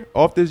year,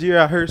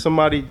 I heard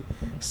somebody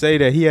say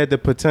that he had the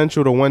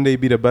potential to one day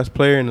be the best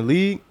player in the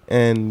league.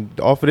 And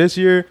off of this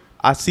year,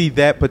 I see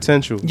that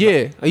potential.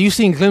 Yeah, you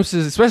seen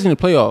glimpses, especially in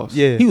the playoffs.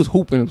 Yeah, he was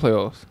hooping in the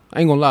playoffs.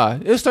 I ain't gonna lie.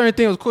 There's certain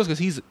things, of course, because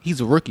he's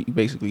a rookie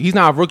basically. He's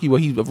not a rookie, but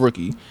he's a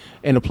rookie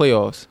in the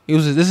playoffs.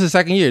 This is his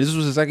second year. This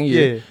was his second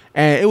year,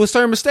 and it was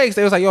certain mistakes.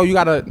 They was like, yo, you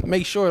gotta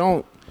make sure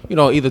don't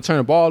either turn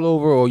the ball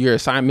over or you're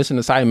missing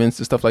assignments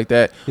and stuff like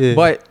that. Yeah.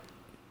 But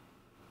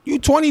you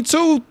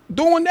 22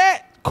 doing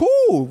that.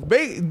 Cool,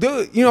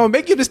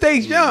 make your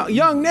mistakes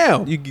young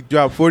now. You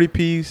drop 40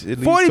 piece, it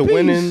leads to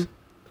winning.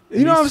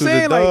 You know what I'm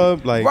saying?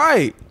 Like,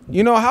 right.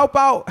 Help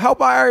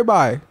out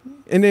everybody.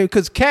 And then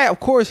because Cat, of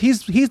course,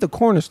 he's the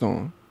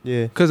cornerstone.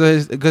 Yeah. Because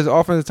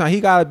offensive time,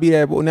 he gotta be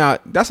there. But now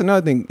that's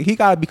another thing. He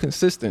gotta be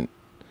consistent.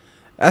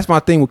 That's my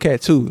thing with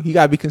Cat too. He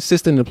gotta be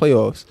consistent in the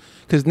playoffs.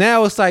 Because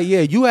now it's like,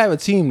 you have a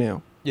team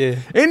now. Yeah.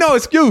 Ain't no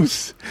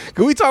excuse.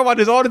 Cause we talk about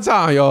this all the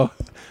time, y'all.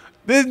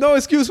 There's no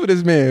excuse for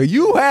this man.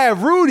 You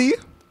have Rudy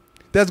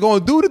that's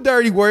gonna do the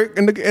dirty work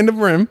in the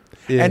rim,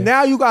 and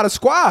now you got a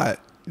squad.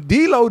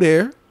 D'Lo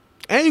there,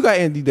 and you got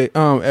Andy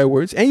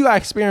Edwards, and you got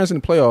experience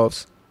in the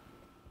playoffs.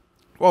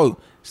 Whoa,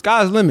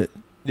 sky's the limit.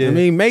 Yeah. I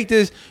mean, make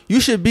this. Y'all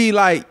should be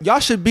like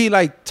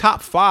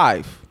top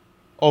 5.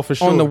 Oh, for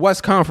sure. On the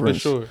West Conference.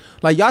 For sure.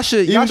 Like y'all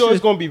should. Even though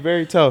it's gonna be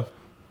very tough.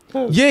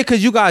 Yeah,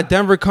 because you got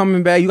Denver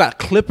coming back. You got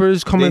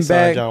Clippers coming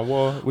back. John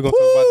Wall. We're gonna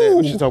talk about that.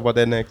 We should talk about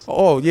that next.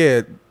 Oh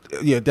yeah,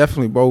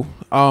 definitely, bro.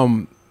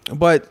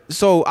 But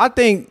so I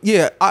think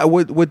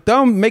with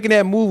them making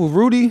that move with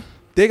Rudy,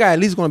 they got at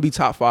least going to be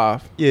top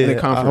 5 in the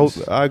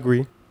conference. I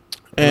agree,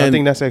 and I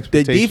think that's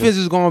expectation. The defense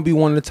is going to be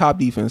one of the top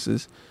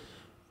defenses,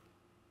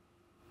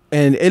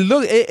 and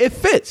it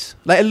fits.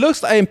 Like it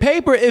looks like in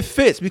paper it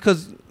fits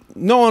because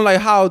knowing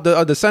like how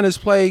the centers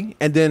play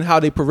and then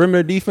how they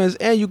perimeter defense,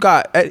 and you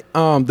got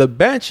the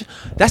bench.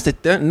 That's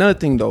another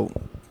thing though.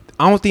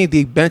 I don't think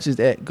the bench is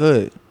that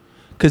good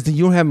because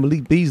you don't have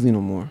Malik Beasley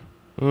no more.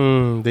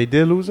 They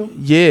did lose him?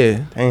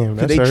 Yeah. Damn,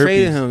 that's they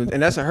traded him,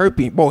 and that's a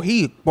herpes. Bro,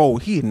 he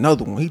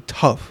another one. He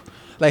tough.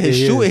 Like his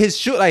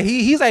shoot, like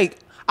he's like,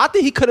 I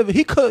think he could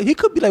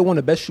be like one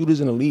of the best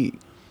shooters in the league.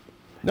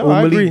 No,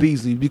 I agree.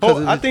 Beasley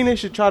because I think they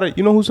should try to.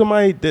 You know who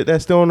somebody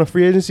that's still on the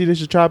free agency? They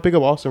should try to pick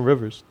up Austin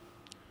Rivers.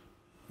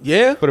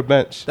 Yeah, for the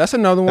bench. That's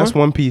another one. That's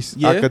one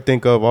piece I could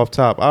think of off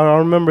top. I don't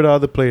remember the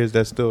other players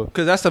that still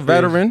because that's a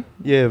veteran.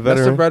 Yeah, veteran.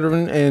 That's a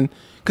veteran, and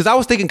because I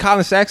was thinking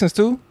Colin Sexton's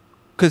too.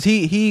 Because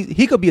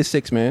he could be a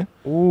 6 man.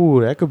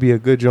 Ooh, that could be a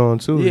good John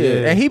too.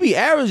 Yeah, and he be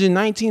averaging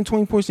 19,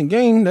 20 points a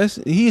game.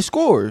 He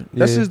scored.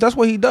 That's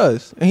what he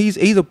does. And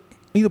he's a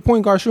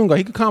point guard, shooting guard.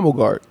 He could combo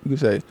guard. You could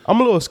say. I'm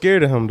a little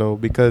scared of him though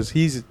because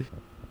he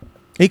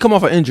come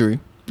off an injury.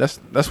 That's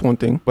one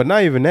thing. But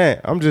not even that.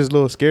 I'm just a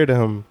little scared of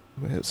him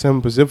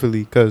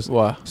specifically because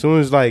as soon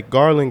as like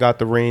Garland got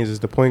the reins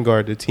as the point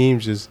guard, the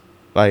team's just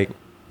like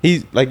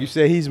he's like you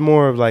said he's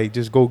more of like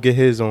just go get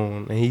his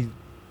own, and he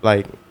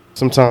like.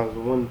 Sometimes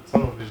one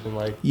tunnel vision,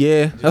 like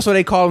that's why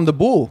they call him the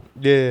Bull.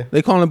 Yeah,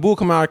 they call him the Bull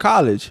coming out of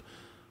college,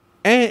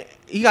 and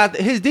he got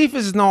his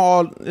defense is not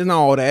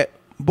all that,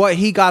 but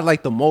he got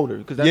like the motor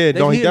because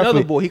he's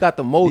another Bull. He got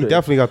the motor. He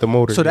definitely got the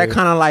motor. So that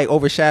kind of like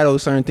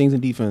overshadows certain things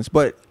in defense,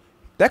 but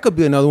that could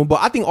be another one.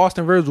 But I think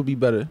Austin Rivers will be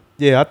better.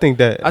 Yeah, I think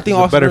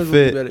Austin Rivers will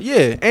be better.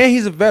 Yeah, and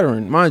he's a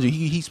veteran, mind you.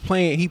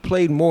 He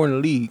played more in the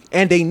league,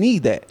 and they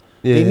need that.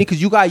 Yeah, they need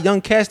because you got young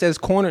cats that's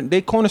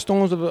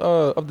cornerstones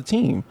of the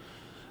team.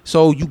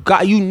 So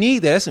you need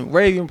that. That's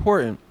very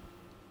important.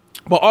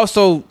 But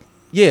also,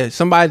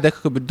 somebody that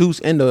could produce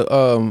in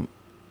the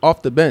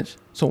off the bench.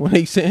 So when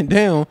they sitting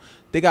down,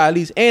 they got at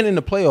least and in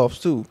the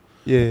playoffs too.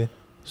 Yeah.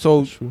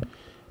 So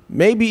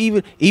maybe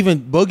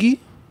even Boogie.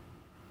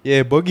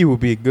 Yeah, Boogie would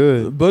be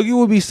good. Boogie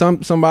would be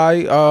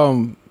somebody.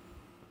 Cause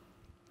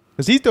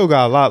he still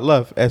got a lot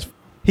left.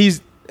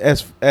 He's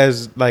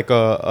like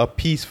a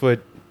piece for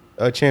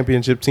a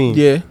championship team.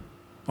 Yeah.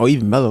 Or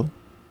even Melo.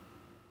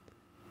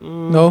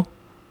 No.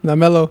 Not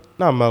Melo.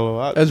 Not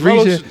Melo. That's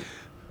reaching.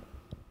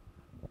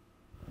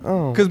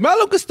 Because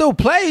Melo could still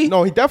play.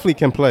 No, he definitely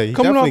can play.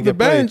 Coming off the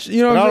bench,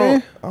 you know what I'm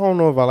saying? I don't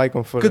know if I like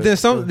him for that.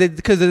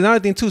 Because there's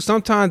another thing too.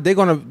 Sometimes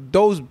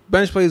those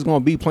bench players gonna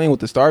be playing with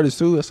the starters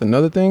too. That's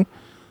another thing.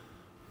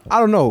 I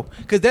don't know,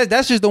 because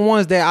that's just the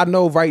ones that I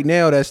know right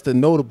now. That's the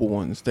notable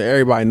ones that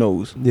everybody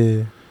knows.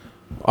 Yeah.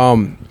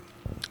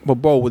 But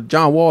bro, with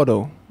John Wall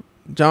though.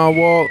 John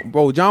Wall,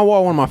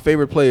 one of my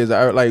favorite players.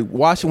 I like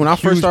watching when I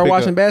first started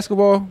watching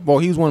basketball. Bro,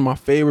 he was one of my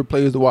favorite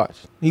players to watch.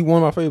 He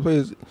one of my favorite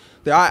players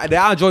that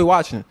I enjoy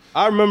watching.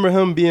 I remember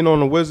him being on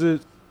the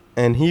Wizards,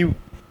 and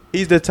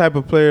he's the type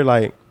of player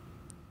like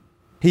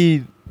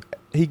he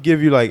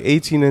give you like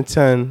 18 and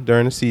 10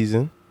 during the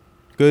season.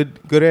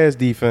 Good ass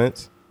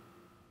defense,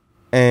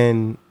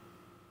 and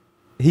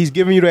he's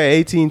giving you that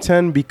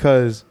 18-10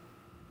 because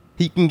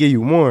he can give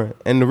you more.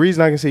 And the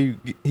reason I can say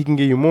he can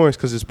give you more is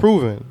because it's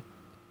proven.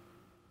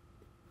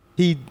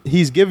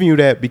 He's giving you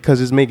that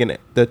because it's making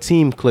the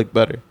team click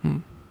better.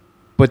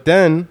 But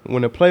then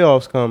when the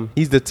playoffs come,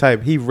 he's the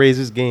type, he raises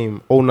his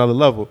game a whole nother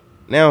level.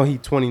 Now he's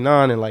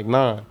 29 and like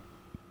 9.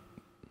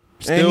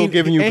 Still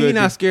giving you and good. And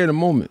he not scared of the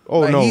moment.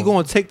 Oh, no. He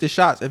going to take the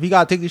shots. If he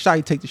got to take the shot,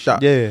 he take the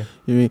shot. Yeah. You know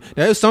what I mean?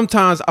 There's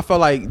sometimes I felt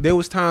like there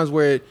was times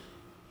where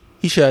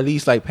he should at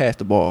least like pass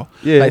the ball.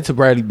 Yeah. Like to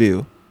Bradley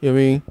Beal. You know what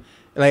I mean?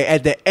 Like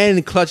at the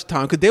end clutch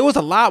time. Because there was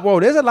a lot, bro.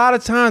 There's a lot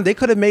of times they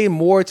could have made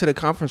more to the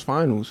conference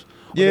finals.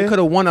 Yeah. They could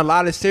have won a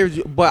lot of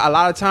series. But a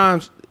lot of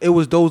times it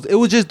was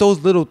just those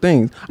little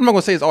things. I'm not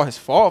gonna say it's all his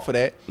fault for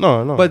that.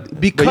 No. But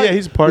because yeah,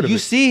 he's part of it. You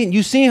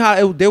seen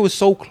how they was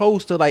so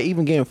close to like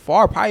even getting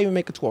far, probably even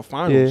make it to a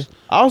finals. Yeah.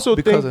 I also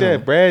think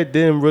that Brad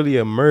didn't really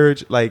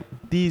emerge like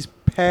these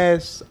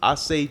past, I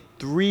say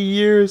 3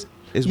 years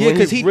is when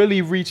he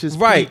really reaches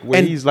peak where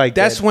and he's like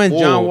that's when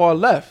John Wall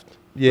left.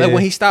 Yeah.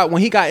 Like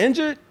when he got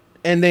injured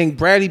and then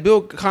Bradley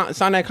Beal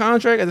signed that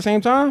contract at the same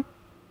time.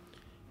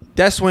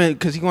 That's when,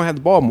 because he's gonna have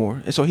the ball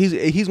more, and so he's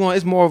going.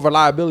 It's more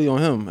reliability on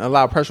him, and a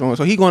lot of pressure on him.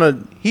 So he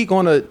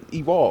gonna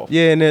evolve.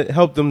 Yeah, and it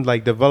helped him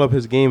like develop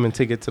his game and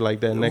take it to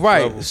like that next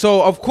level. Right.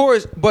 So of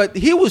course, but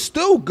he was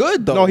still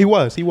good though. No, he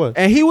was,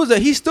 and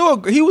he's still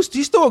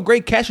a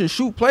great catch and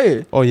shoot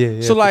player. Oh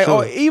yeah. So like,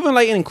 even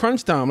like in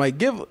crunch time, like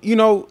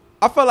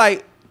I felt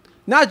like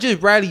not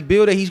just Bradley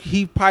Beal that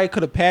he probably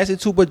could have passed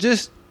it to, but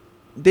just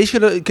they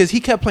should have, because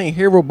he kept playing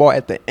hero ball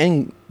at the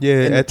end.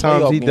 Yeah, at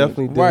times he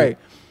definitely did. Right.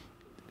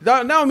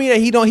 That don't mean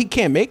that he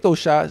can't make those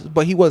shots,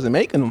 but he wasn't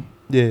making them.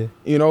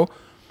 Yeah.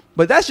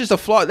 But that's just a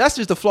flaw. That's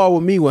just a flaw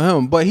with me with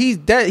him. But he's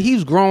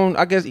grown.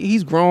 I guess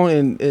he's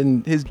grown,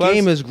 and his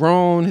game has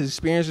grown. His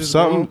experience has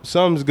grown.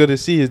 Something's good to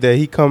see is that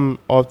he come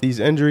off these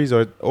injuries,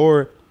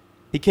 or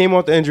he came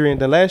off the injury,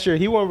 and then last year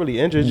he wasn't really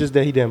injured, just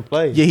that he didn't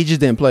play. Yeah, he just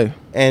didn't play.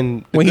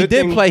 And when he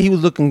did play, he was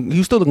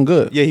still looking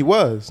good. Yeah, he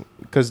was,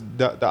 because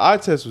the eye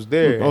test was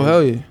there. Oh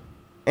hell yeah!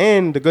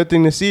 And the good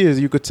thing to see is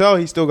you could tell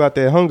he still got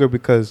that hunger,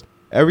 because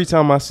every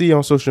time I see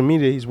on social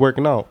media, he's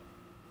working out.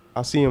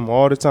 I see him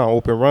all the time,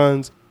 open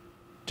runs,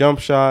 jump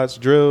shots,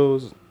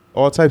 drills,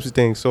 all types of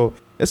things. So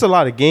it's a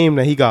lot of game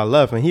that he got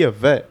left, and he a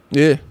vet.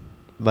 Yeah.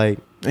 Like,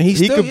 and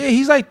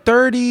he's like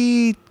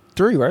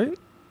 33, right?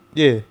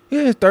 Yeah.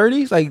 Yeah, his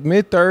 30s, like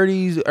mid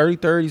 30s, early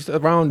 30s,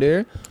 around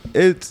there.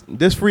 It's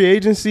this free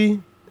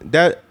agency,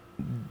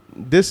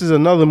 this is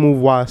another move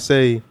why I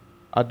say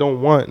I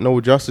don't want no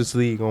Justice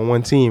League on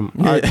one team.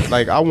 Yeah.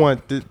 I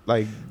want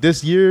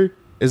this year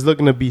is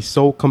looking to be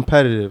so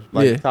competitive,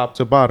 top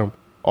to bottom.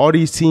 All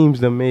these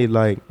teams that made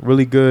like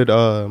really good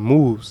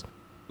moves,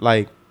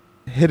 like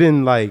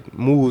hidden like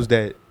moves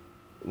that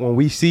when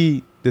we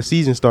see the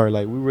season start,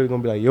 like we really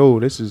gonna be like,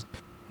 yo, this is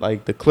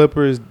like the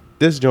Clippers.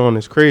 This joint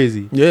is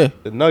crazy. Yeah,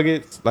 the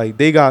Nuggets, like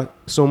they got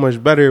so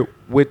much better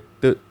with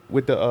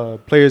the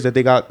players that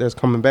they got that's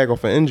coming back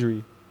off an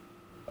injury.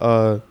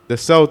 The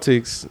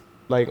Celtics,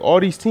 like all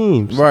these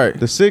teams, right?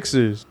 The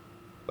Sixers.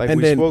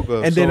 Spoke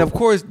of. And then of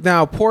course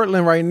now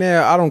Portland right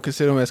now, I don't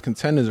consider them as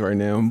contenders right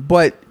now,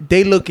 but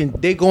they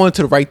going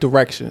to the right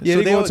direction. Yeah,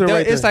 so they going to the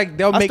right it's like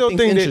they'll make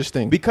things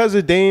interesting because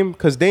of Dame,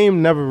 because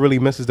Dame never really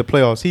misses the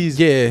playoffs.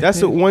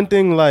 That's the one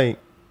thing like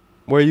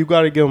where you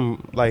got to give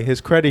him like his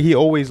credit. He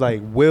always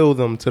like will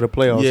them to the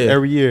playoffs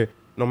every year,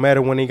 no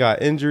matter when he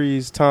got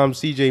injuries.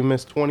 CJ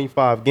missed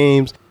 25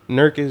 games,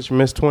 Nurkic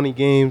missed 20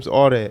 games,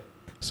 all that.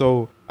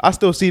 So I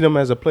still see them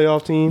as a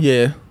playoff team.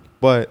 Yeah.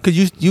 But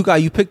because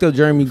you picked up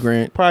Jeremy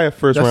Grant, probably a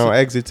first round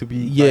exit to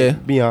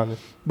be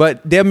honest. But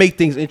they'll make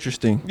things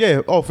interesting.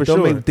 Yeah, for sure.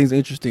 They'll make things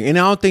interesting, and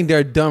I don't think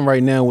they're done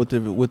right now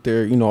with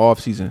their off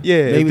season.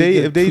 Yeah, maybe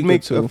if they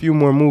make a few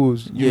more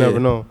moves, you never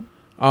know.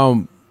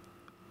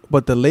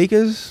 But the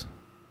Lakers,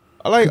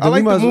 I like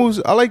the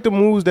moves. I like the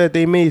moves that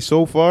they made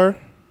so far.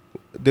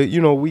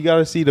 We got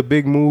to see the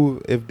big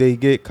move if they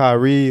get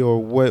Kyrie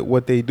or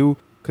what they do,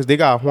 because they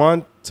got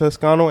Juan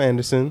Toscano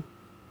Anderson.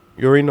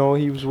 You already know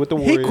he was with the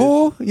Warriors. He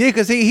cool, yeah,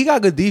 because he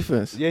got good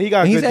defense. Yeah, he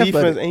got good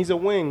defense, and he's a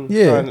wing.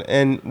 Yeah,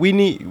 and we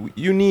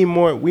need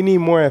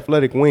more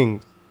athletic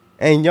wings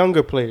and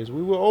younger players.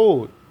 We were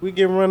old. We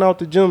getting run out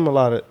the gym a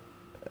lot of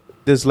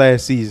this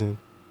last season.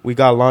 We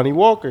got Lonnie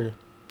Walker,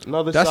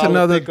 another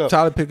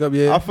solid pickup.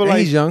 Yeah, I feel like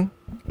he's young.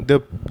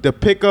 The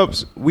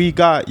pickups we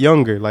got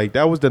younger. Like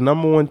that was the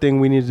number one thing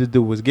we needed to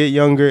do, was get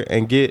younger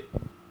and get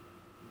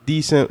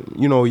decent,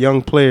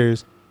 young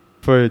players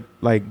for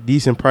like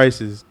decent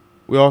prices.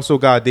 We also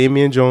got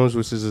Damian Jones,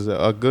 which is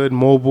a good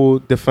mobile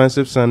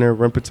defensive center,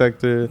 rim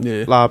protector,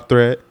 lob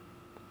threat,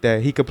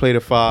 that he could play the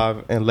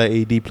 5 and let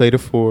AD play the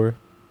 4.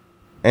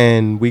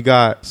 And we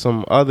got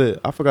some other,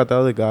 I forgot the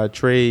other guy,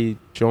 Trey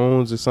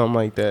Jones or something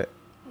like that.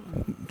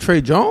 Trey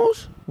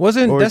Jones?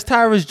 That's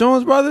Tyrus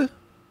Jones' brother?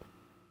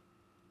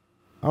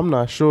 I'm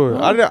not sure.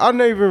 I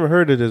never even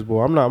heard of this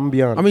boy. I'm gonna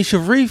be honest. I mean,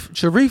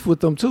 Sharif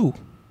with them too.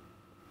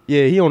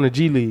 Yeah, he on the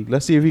G League.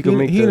 Let's see if he can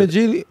make. He in the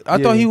G League. I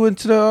thought he went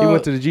to the. He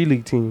went to the G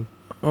League team.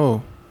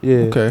 Oh, yeah.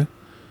 Okay.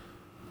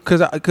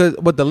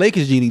 But the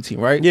Lakers GD team,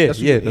 right? Yeah,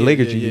 the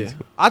Lakers GD team.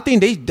 I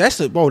think they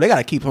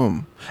gotta keep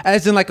him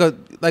as in like a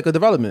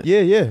development.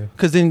 Yeah.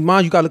 Because then,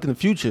 mind you, gotta look in the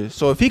future.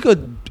 So if he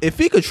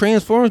could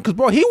transform, because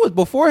bro, he was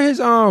before his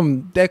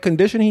that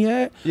condition he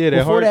had. Yeah,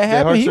 before that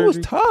happened, he was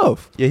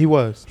tough. Yeah, he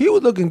was. He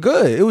was looking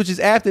good. It was just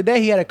after that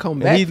he had to come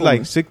back. He's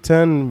like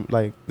 6'10",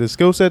 like the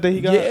skill set that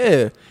he got.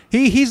 Yeah,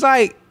 he's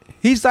like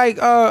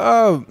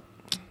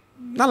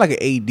not like an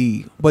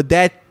AD, but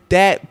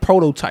that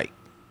prototype.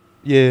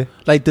 Yeah,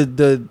 like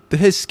the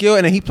his skill,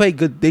 and then he played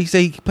good. They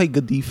say he played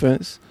good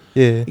defense.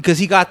 Yeah, because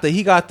he got the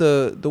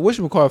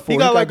whatchamacallit for. He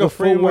got like a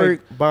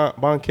framework.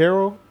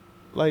 Boncaro,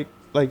 like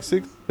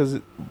 6, because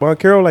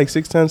Boncaro like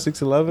 6'10",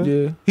 6'11".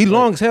 Yeah, he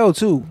long as hell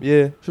too.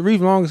 Yeah,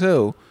 Sharif long as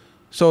hell.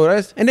 So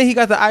and then he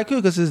got the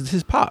IQ because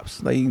his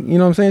pops, like, you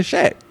know what I'm saying,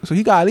 Shaq. So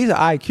he got at least an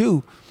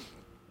IQ.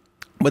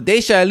 But they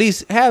should at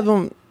least have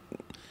him.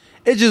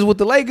 It's just with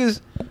the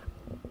Lakers,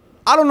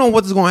 I don't know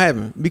what's going to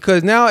happen,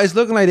 because now it's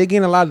looking like they're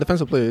getting a lot of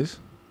defensive players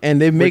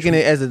and they're making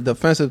it as a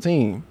defensive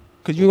team.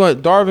 Because you got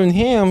Darvin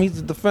Ham,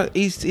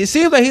 it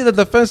seems like he's a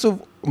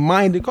defensive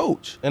minded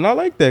coach, and I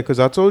like that, because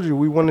I told you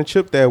we won the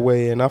chip that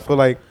way, and I feel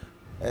like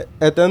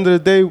at the end of the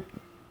day,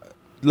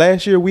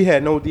 last year we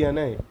had no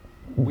DNA,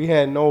 we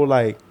had no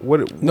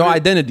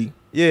identity.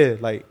 Yeah,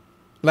 like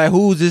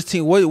who's this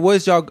team?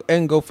 What's y'all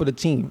end goal for the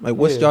team? Like,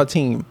 what's y'all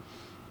team?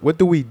 What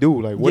do we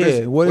do? Like, what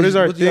is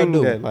our thing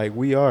that like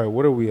we are?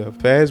 What are we, a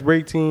fast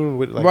break team?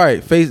 With, like,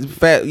 right,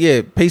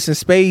 pace and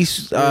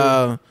space.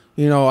 Yeah.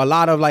 You know, a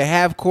lot of like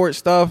half court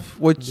stuff.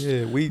 But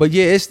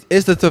it's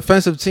the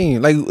defensive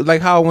team.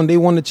 Like how when they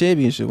won the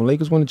championship, when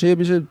Lakers won the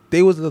championship,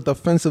 they was a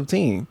defensive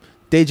team.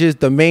 They just,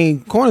 the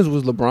main corners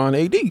was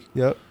LeBron, AD.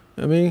 Yep.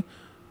 I mean,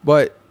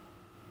 but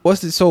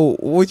so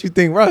what you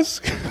think, Russ?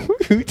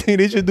 What you think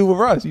they should do with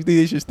Russ? You think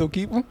they should still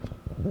keep him?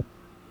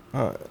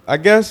 I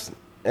guess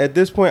at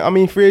this point, I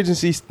mean, free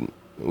agency,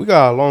 we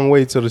got a long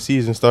way till the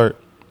season start.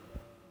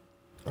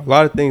 A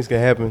lot of things can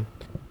happen,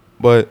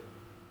 but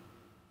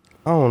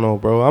I don't know,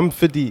 bro. I'm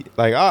 50.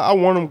 Like, I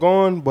want him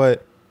gone,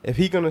 but if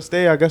he gonna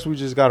stay, I guess we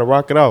just gotta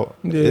rock it out.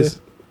 Yeah.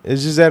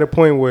 It's just at a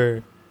point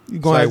where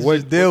you're gonna have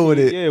to deal with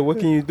it. Yeah, what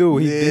can you do?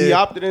 He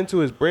opted into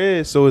his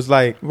bread, so it's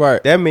like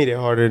that made it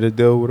harder to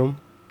deal with him.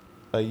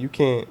 Like, you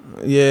can't.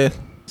 Yeah,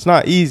 it's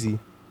not easy.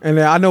 And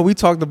then I know we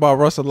talked about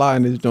Russ a lot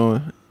in this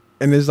joint,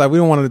 and it's like we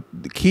don't want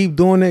to keep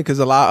doing it because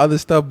a lot of other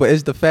stuff. But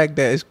it's the fact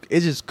that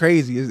it's just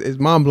crazy. It's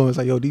mind blowing. It's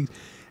like, yo,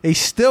 they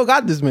still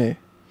got this man.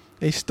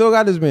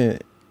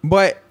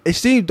 But it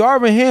seems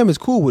Darvin Ham is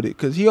cool with it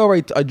because he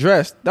already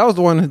addressed. That was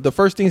the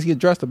first things he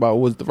addressed about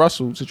was the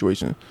Russell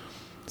situation.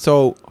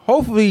 So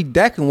hopefully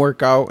that can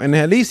work out, and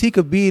at least he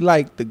could be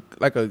like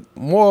a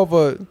more of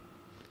a,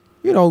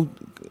 you know,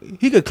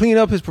 he could clean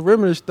up his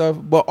perimeter stuff,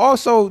 but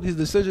also his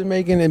decision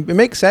making and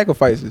make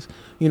sacrifices.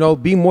 You know,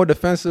 be more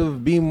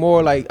defensive, be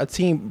more like a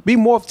team, be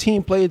more of a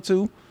team player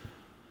too.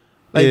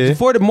 Like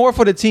for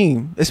the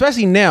team,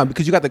 especially now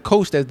because you got the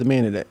coach that's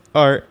demanding that.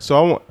 All right,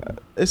 so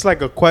it's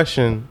like a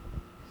question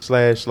 /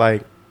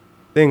 like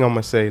thing I'm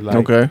gonna say, like,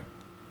 okay,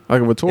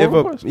 like a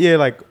rhetorical question. Yeah,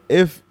 like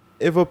if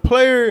a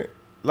player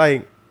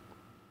like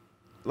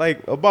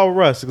about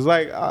Russ, because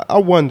like I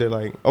wonder,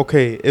 like,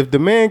 okay, if the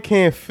man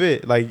can't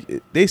fit,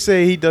 like they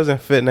say he doesn't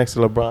fit next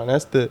to LeBron.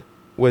 That's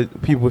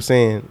what people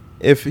saying.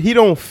 If he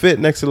don't fit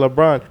next to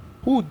LeBron,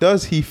 who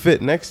does he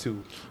fit next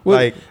to?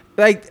 Well,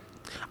 I think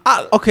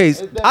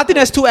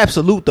that's too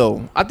absolute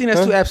though. I think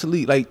that's too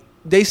absolute. Like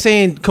they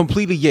saying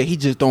completely, he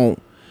just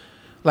don't.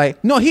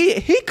 Like, no,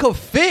 he could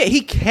fit.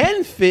 He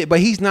can fit, but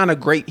he's not a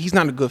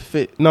good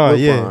fit. No,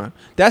 LeBron.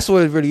 That's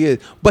what it really is.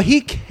 But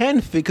he can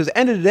fit because at the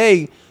end of the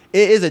day,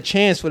 it is a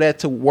chance for that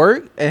to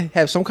work and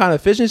have some kind of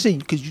efficiency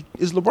because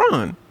it's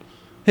LeBron.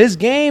 His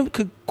game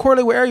could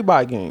correlate with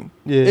everybody's game.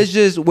 Yeah. It's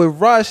just with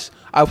Russ,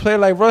 a player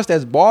like Russ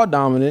that's ball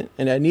dominant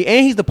and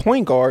he's the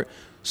point guard,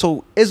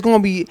 so it's gonna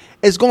be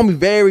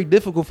very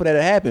difficult for that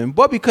to happen.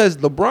 But because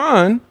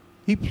LeBron,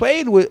 he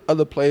played with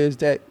other players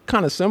that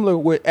kind of similar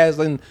with, as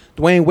in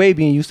Dwayne Wade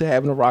being used to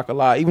having to rock a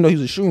lot, even though he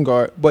was a shooting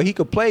guard, but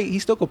he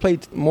still could play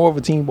more of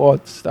a team ball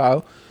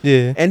style.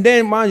 Yeah. And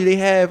then mind you,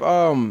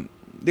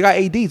 they got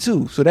AD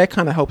too, so that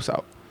kind of helps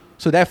out.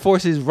 So that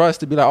forces Russ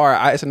to be like, all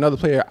right, it's another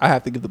player I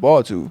have to give the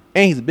ball to,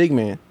 and he's a big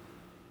man,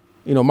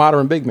 you know,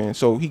 modern big man.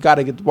 So he got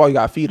to get the ball, you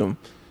got to feed him.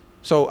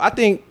 So I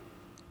think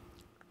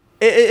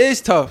it is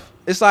tough.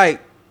 It's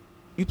like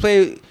you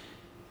play.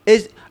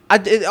 It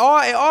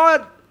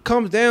all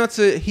comes down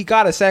to he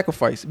got to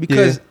sacrifice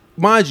because,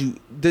 mind you,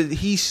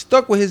 he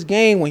stuck with his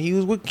game when he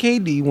was with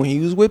KD, when he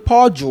was with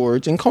Paul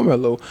George and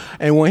Carmelo,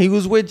 and when he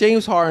was with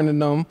James Harden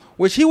and them,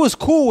 which he was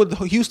cool with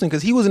Houston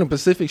because he was in a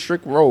Pacific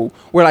strict role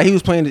where like he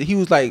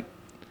was like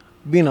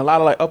being a lot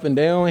of like up and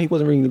down. He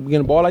wasn't really getting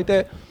the ball like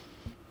that.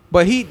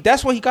 But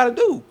that's what he got to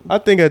do. I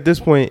think at this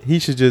point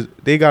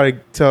they got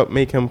to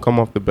make him come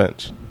off the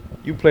bench.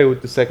 You play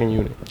with the second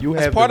unit.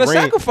 That's part of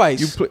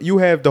sacrifice. You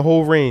have the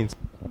whole reins.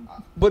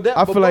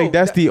 I feel like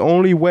that's the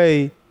only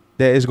way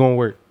that it's gonna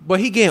work. But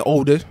he getting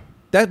older.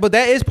 But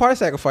that is part of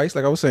sacrifice,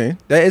 like I was saying.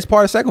 That is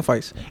part of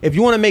sacrifice. If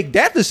you want to make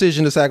that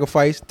decision to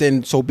sacrifice,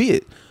 then so be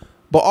it.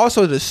 But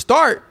also to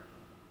start,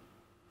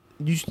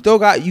 you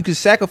can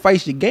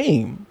sacrifice your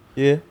game.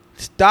 Yeah.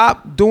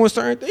 Stop doing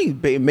certain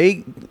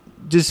things.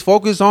 Just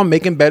focus on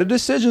making better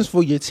decisions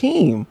for your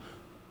team.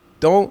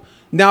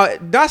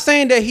 Not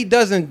saying that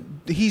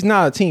he's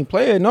not a team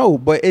player, no,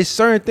 but it's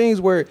certain things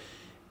where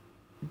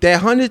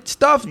that 100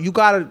 stuff, you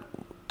gotta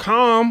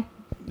calm.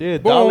 Yeah,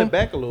 dial it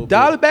back a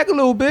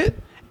little bit.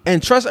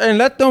 And trust and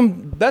let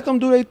them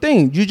do their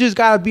thing. You just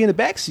gotta be in the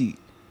backseat.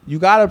 You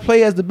gotta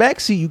play as the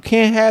backseat. You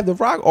can't have the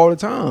rock all the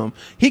time.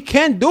 He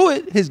can do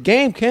it. His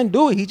game can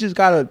do it. He just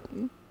gotta,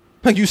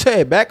 like you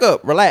said, back up,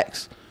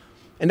 relax.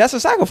 And that's a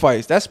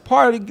sacrifice. That's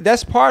part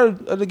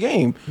of the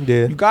game.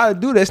 Yeah. You gotta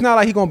do that. It's not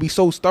like he's gonna be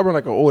so stubborn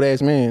like an old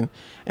ass man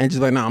and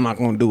just like, nah, I'm not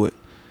gonna do it.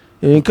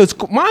 Because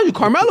mind you,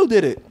 Carmelo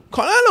did it.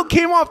 Carmelo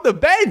came off the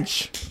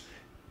bench.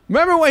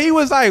 Remember when he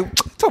was like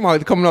talking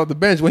about coming off the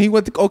bench when he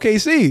went to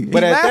OKC?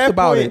 But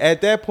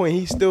at that point,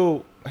 he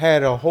still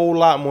had a whole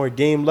lot more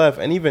game left,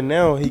 and even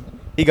now he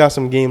got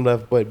some game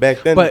left. But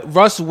back then,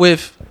 Russ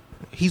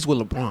he's with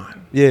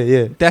LeBron.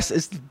 Yeah.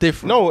 It's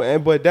different. No,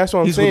 but that's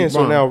what I'm saying.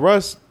 So now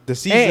Russ, the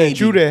season that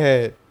Judah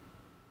had,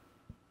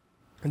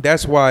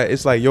 that's why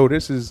it's like, yo,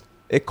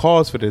 it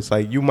calls for this.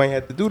 Like you might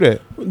have to do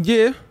that.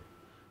 Yeah.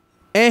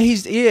 And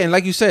and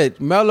like you said,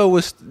 Melo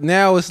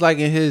it's like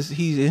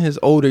he's in his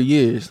older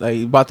years,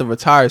 like about to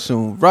retire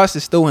soon. Russ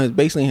is still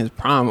basically in his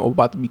prime, or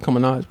about to be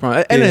coming out of his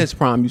prime, and in his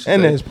prime,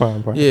 in his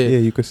prime, yeah,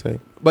 you could say.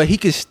 But he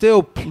could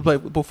still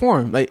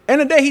perform. Like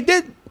end of the day, he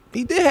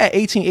did have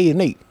 18, 8,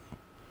 and 8.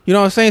 You know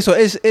what I'm saying? So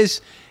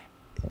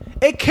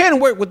it can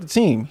work with the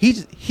team.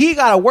 He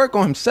got to work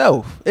on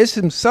himself. It's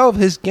himself,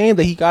 his game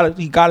that he got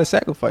to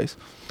sacrifice,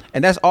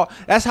 and that's all.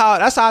 That's how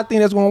I think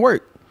that's going to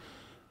work.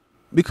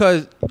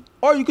 Because,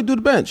 or you could do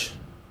the bench.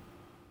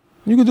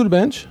 You could do the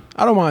bench.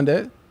 I don't mind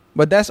that.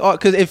 But that's all.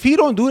 Because if he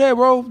don't do that,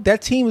 bro,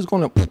 that team is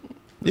gonna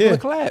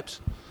collapse.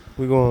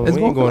 We ain't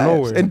going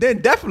nowhere. And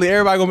then definitely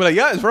everybody gonna be like,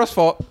 yeah, it's Russ'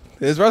 fault.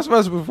 It's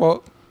Russ's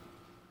fault.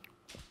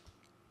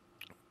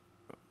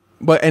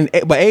 But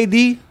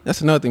AD,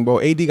 that's another thing, bro.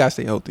 AD gotta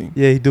stay healthy.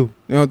 Yeah, he do.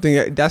 You know,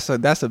 think that's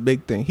a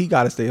big thing. He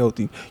gotta stay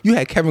healthy. You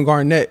had Kevin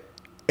Garnett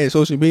in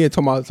social media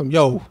talking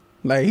about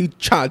like he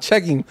trying to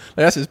check him. Like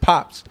that's his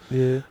pops.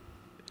 Yeah.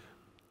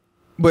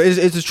 But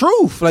it's the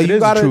truth. Like it is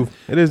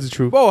the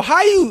truth. Bro,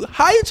 how you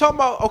talking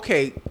about?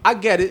 Okay, I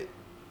get it.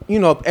 You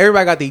know,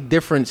 everybody got their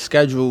different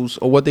schedules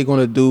or what they're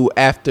gonna do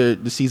after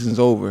the season's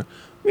over.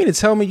 You mean to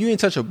tell me you didn't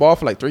touch a ball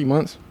for like 3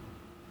 months,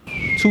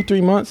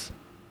 2-3 months?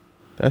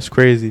 That's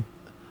crazy.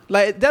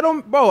 Like that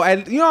don't, bro.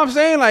 You know what I'm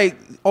saying? Like,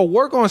 or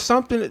work on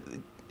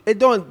something.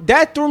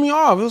 That threw me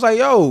off. It was like,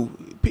 yo,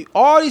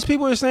 all these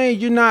people are saying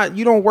you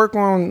don't work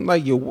on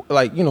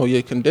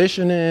your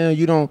conditioning.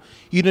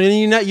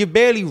 You're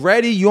barely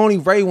ready. You only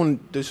ready when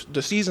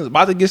the season's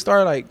about to get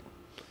started. Like,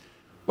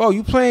 bro,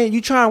 you trying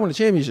to win a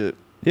championship.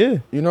 Yeah,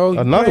 you know,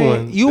 another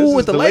one. You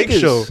with the Lakers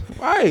show,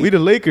 right? We the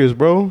Lakers,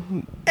 bro.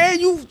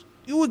 And you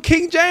with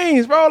King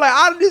James, bro. Like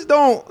I just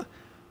don't.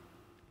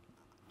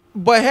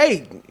 But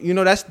hey, you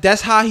know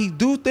that's how he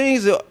do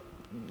things.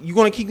 You're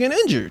gonna keep getting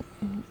injured,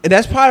 and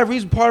that's part of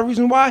the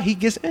reason why he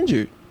gets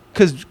injured.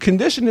 Because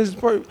condition is,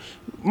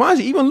 mind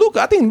you, even Luka.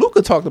 I think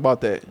Luka talked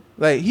about that.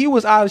 Like he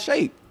was out of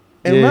shape,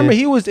 and remember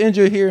he was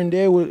injured here and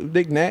there with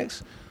big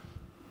knacks.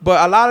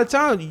 But a lot of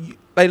times,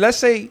 like let's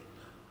say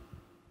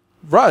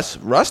Russ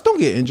don't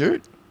get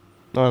injured.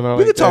 No,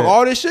 we can talk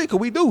all this shit because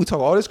we do. We talk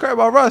all this crap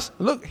about Russ.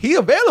 Look, he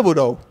available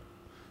though.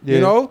 Yeah.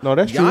 You know, no,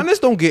 that's Giannis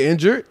true. Don't get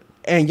injured,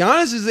 and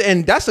Giannis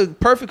and that's a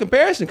perfect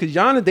comparison because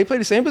Giannis they play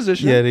the same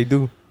position. Yeah, they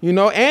do. You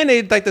know, and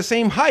they like the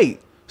same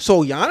height.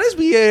 So Giannis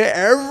be at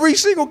every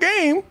single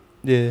game.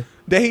 Yeah,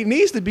 that he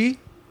needs to be.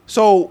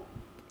 So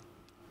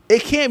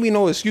it can't be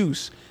no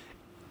excuse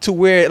to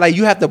where like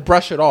you have to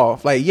brush it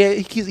off. Like yeah,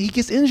 he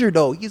gets injured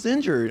though. He gets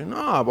injured.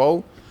 Nah,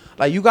 bro.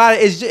 Like you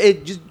gotta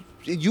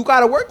you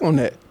gotta work on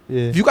that.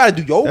 Yeah. If you gotta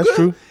do yoga, that's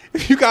true.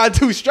 If you gotta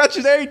do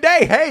stretches every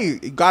day, hey,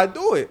 you gotta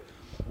do it.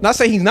 Not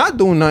saying he's not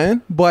doing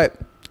nothing, but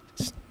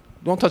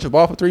don't touch a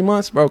ball for 3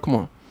 months, bro. Come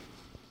on.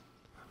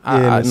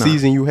 The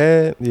season you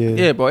had,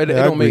 yeah, bro. It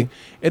don't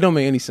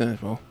make any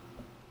sense, bro.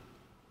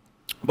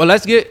 But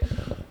let's get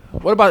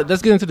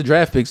into the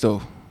draft picks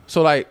though.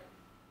 So like,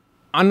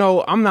 I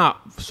know I'm not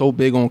so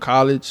big on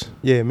college.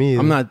 Yeah, me either.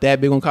 I'm not that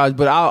big on college,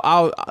 but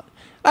I'll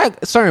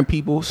like certain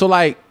people. So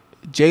like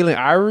Jaden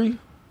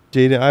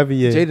Ivey,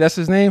 yeah. That's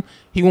his name.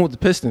 He went with the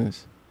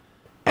Pistons,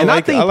 and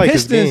I think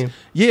Pistons.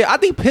 Yeah, I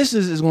think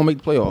Pistons is gonna make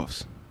the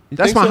playoffs.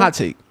 That's my hot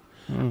take.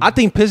 I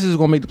think Pistons is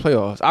gonna make the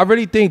playoffs. I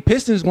really think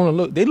Pistons is gonna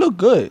look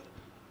good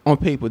on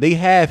paper. They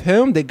have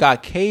him. They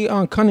got Kay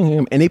on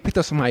Cunningham, and they picked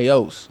up somebody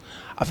else.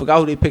 I forgot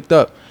who they picked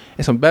up,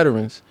 and some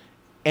veterans.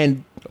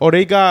 And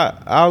they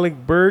got Alec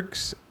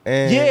Burks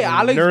and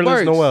Alex Nerlens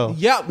Burks. Noel.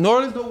 Yep,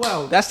 Nerlens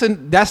Noel.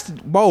 That's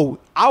bro.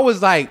 I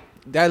was like,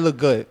 that look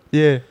good.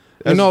 Yeah,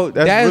 that's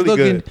really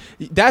looking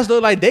good. That's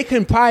look like they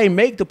can probably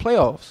make the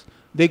playoffs.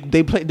 They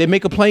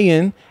make a play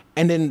in,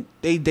 and then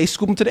they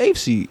scoop them to the 8th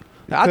seed.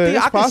 I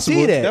think I can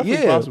see that.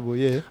 Definitely Yeah, possible.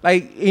 Yeah.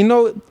 Like,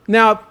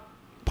 now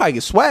probably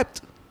get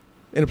swept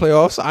in the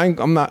playoffs.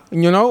 I'm not,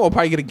 or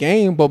probably get a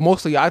game, but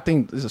mostly I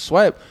think it's a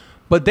sweep.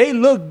 But they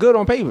look good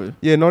on paper.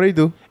 Yeah, no, they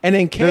do. And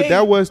then Cade,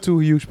 that was 2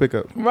 huge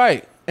pickups.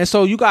 Right. And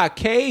so you got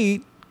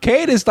Cade.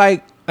 Cade is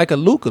like a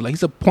Luka. Like,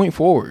 he's a point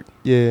forward.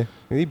 Yeah.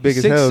 He big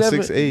as hell,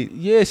 6'8".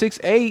 Yeah,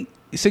 6'8",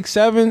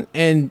 6'7",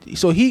 and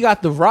so he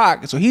got the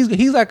rock. So he's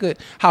like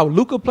how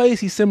Luka plays.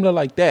 He's similar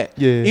like that.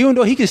 Yeah. Even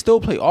though he can still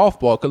play off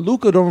ball, because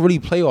Luka don't really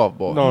play off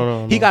ball.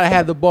 No. He gotta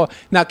have the ball.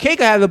 Now Cade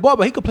can have the ball,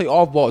 but he could play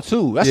off ball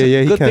too. That's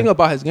a good thing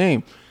about his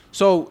game.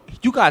 So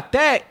you got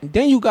that.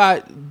 Then you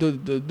got the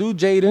dude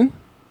Jaden.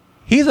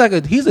 He's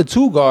a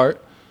 2 guard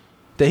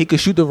that he could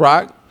shoot the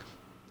rock.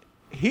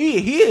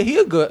 He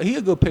a good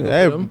pickup for him.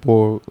 That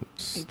boy,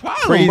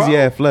 crazy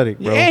athletic,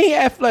 bro. Yeah, he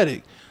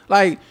athletic.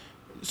 Like,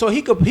 so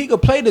he could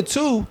play the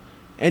 2,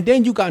 and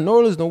then you got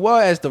Nerlens Noel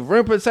as the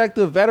rim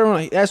protector, veteran.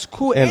 Like, that's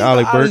cool. And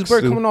Alec Burks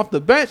coming off the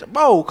bench.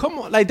 Bro, come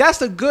on. Like,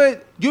 that's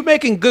you're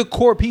making good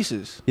core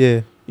pieces.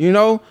 Yeah.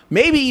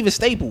 Maybe even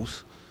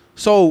staples.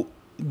 So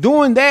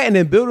doing that and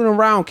then building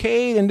around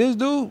Cade and this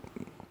dude,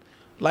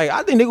 like,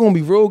 I think they're gonna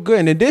be real good.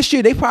 And then this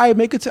year they probably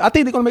make it. I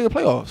think they're gonna make the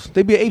playoffs.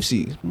 They be an 8th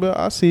seed. But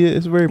I see it.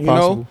 It's very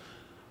possible.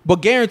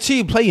 But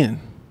guaranteed playing.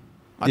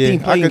 I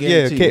think playing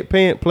guaranteed.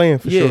 Playing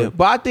for sure. Yeah,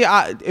 but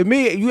I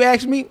think you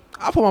ask me,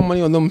 I put my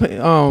money on them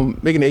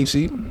making the 8th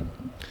seed.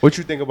 What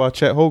you think about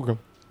Chet Holmgren?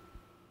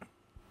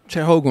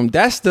 Chet Holmgren,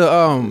 that's the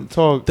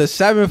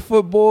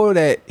 7-foot boy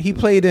that he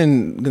played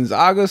in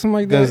Gonzaga or something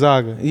like that.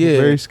 Gonzaga,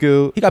 yeah, very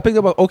skilled. He got picked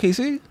up by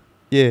OKC.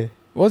 Yeah,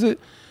 was it?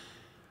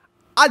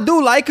 I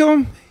do like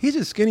him. He's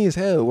just skinny as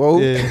hell, bro.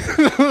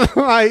 Yeah.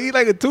 Like, he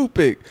like a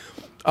toothpick.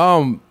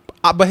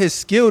 But his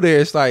skill there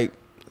is like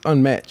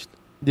unmatched.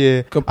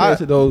 Yeah, compared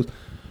to those.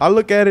 I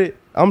look at it.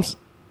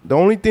 The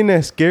only thing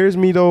that scares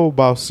me though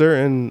about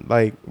certain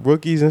like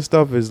rookies and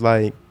stuff is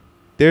like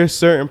there's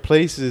certain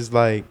places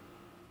like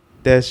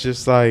that's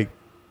just like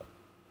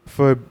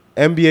for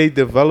NBA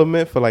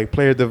development, for like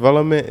player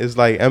development is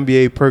like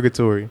NBA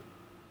purgatory.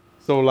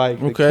 So like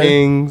the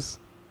Kings,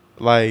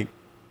 like.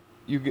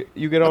 You get what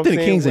I'm saying? I think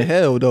the Kings in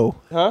hell though.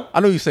 Huh? I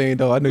know you're saying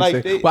though. I know like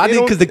you're saying. But I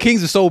think because the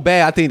Kings are so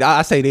bad, I think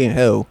I say they in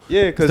hell.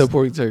 Yeah, because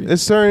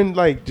there's certain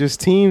like just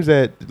teams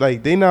that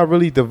like they not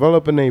really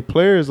developing their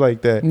players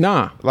like that.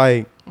 Nah,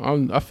 like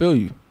I feel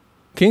you.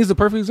 Kings is the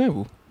perfect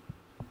example.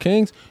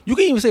 Kings, you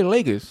can even say the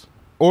Lakers.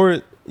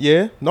 Or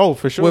no,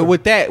 for sure.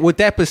 With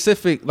that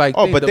Pacific like.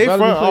 But they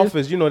front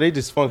office, they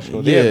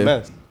dysfunctional. They're a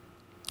mess.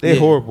 They're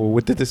horrible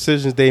with the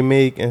decisions they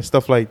make and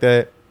stuff like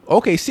that.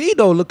 OKC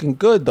though looking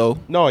good though.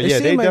 No, they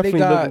definitely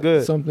looking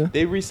good. Something.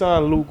 They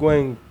re-signed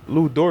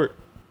Lou Dort.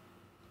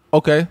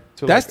 Okay,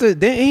 that's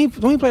don't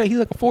he play? He's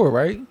like a 4,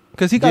 right?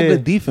 Because he got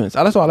good defense.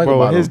 That's what I like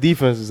about him. His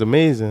defense is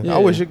amazing. Yeah. I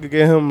wish you could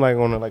get him like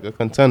on a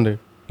contender.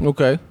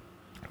 Okay,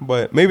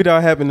 but maybe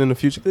that'll happen in the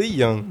future. Cause he's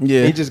young.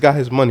 Yeah, he just got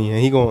his money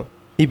and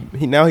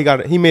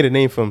he made a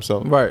name for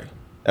himself. Right.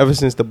 Ever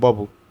since the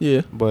bubble.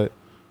 Yeah, but.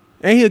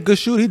 And he a good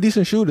shooter. He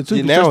decent shooter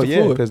too.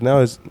 Because now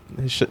his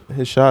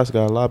shots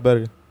got a lot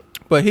better.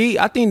 But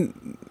I think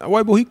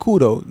white boy, he cool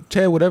though.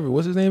 Chad, whatever.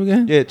 What's his name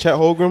again? Yeah, Chet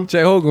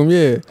Holmgren.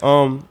 Yeah.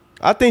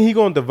 I think he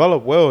gonna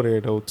develop well there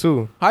though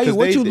too.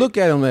 What you look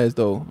at him as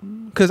though?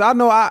 Because I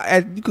know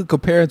you could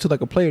compare him to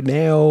like a player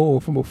now or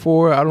from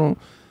before. I don't.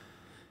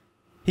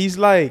 He's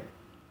like.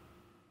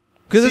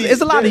 Because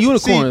it's a lot of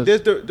unicorns. See,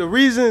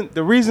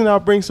 the reason I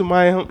bring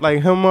somebody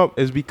like him up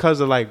is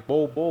because of like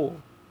Bo.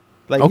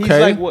 Like he's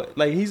like what?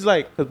 Like he's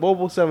like because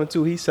Bobo's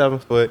 7'2", he's 7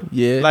 foot.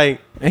 Yeah.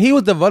 Like and he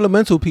was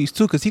developmental piece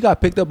too because he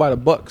got picked up by the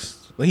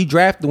Bucks. When he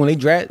got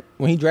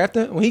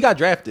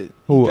drafted.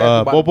 Who?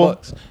 Bobo.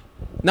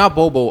 Not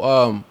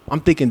Bobo. I'm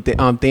thinking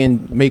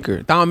Dan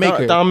Maker. Don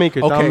Maker. Don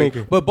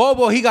Maker. But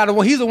Bobo,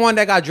 he's the one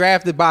that got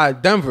drafted by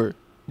Denver.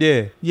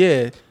 Yeah.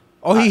 Yeah.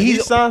 Oh, he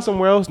signed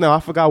somewhere else now.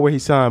 I forgot where he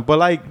signed. But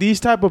like these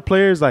type of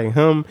players like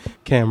him,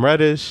 Cam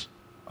Reddish,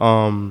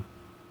 some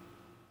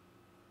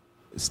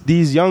of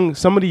these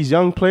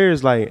young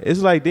players, like it's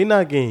like they're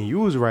not getting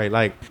used right.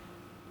 Like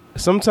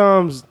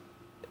sometimes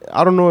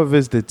I don't know if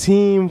it's the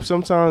team,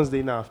 sometimes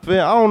they not fit.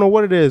 I don't know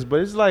what it is, but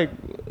it's like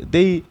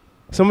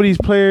some of these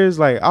players,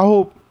 like I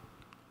hope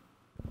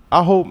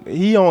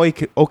he on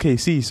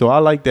OKC, so I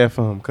like that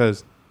for him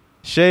because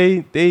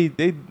Shea,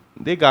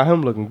 they got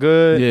him looking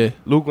good. Yeah.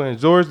 Luka and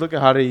George, look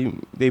at how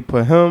they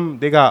put him.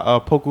 They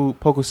got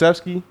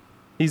Pokusevsky.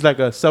 He's like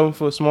a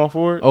 7-foot small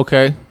forward.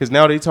 Okay. Because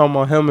now they talking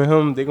about him and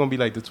him. They're going to be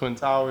like the Twin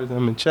Towers,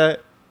 him and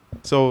Chet.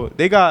 So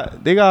they got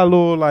a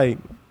little like,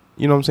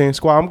 you know what I'm saying,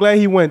 squad. I'm glad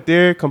he went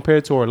there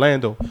compared to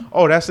Orlando.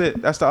 Oh, that's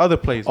it. That's the other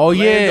place. Oh,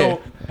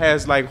 Orlando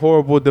has like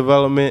horrible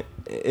development,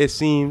 it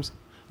seems.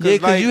 Yeah,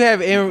 because like, you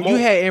had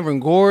Aaron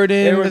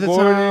Gordon at the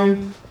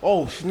time.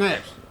 Oh,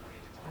 snaps.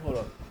 Hold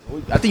up.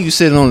 I think you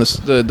sitting on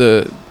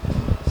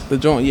the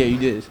joint. Yeah, you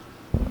did.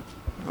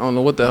 I don't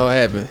know what the hell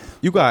happened.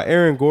 You got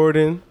Aaron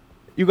Gordon.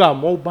 You got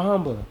Mo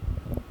Bamba.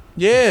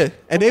 Yeah,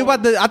 and they're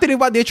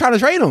trying to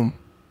trade him.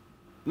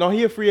 No,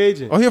 he a free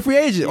agent. Oh, he a free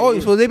agent. Yeah. Oh,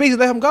 so they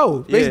basically let him go.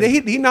 Basically,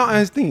 Yeah. he not on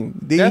his team.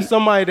 That's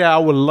somebody that I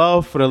would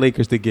love for the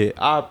Lakers to get.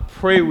 I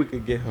pray we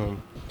could get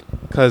him,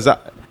 cause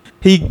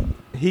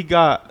he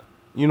got,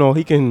 you know,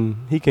 he can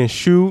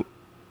shoot.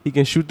 He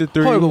can shoot the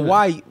three. Hold up, but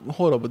why?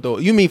 Hold up, but though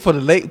you mean for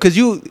the Lakers? Cause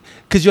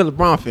you're a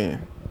LeBron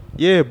fan.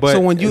 Yeah, but so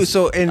when you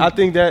and I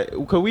think that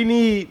because we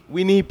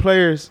need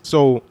players.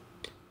 So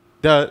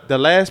the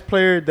last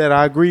player that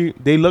I agree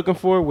they looking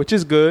for, which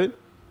is good.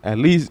 At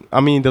least,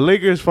 I mean, the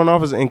Lakers front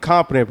office is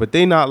incompetent, but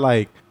they not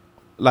like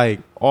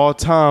all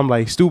time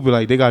like stupid.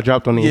 Like they got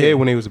dropped on their head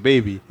when they was a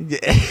baby.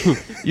 Yeah.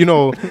 You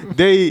know,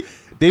 they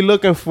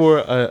looking for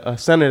a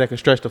center that can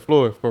stretch the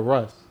floor for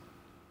Russ.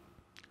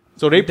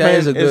 So they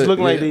playing. It's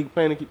looking like they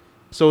playing to keep,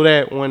 so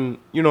that when,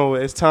 you know,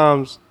 it's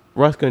times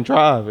Russ can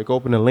drive, it can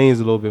open the lanes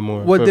a little bit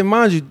more. Well, then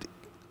mind you,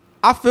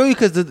 I feel you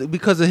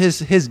because of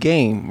his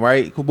game,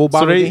 right? Mo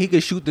Bamba, he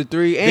could shoot the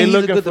three, and he's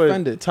a good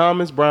defender.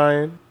 Thomas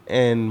Bryant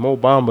and Mo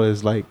Bamba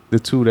is like the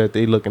two that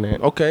they looking at.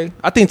 Okay,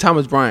 I think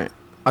Thomas Bryant.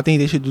 I think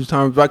they should do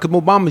Thomas Bryant because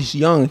Mo Bamba's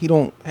young. He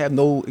don't have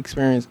no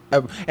experience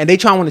ever, and they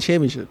trying to win a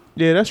championship.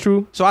 Yeah, that's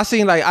true. So I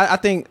seen like I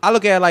think I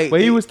look at it like, but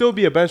he would still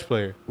be a bench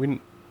player.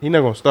 He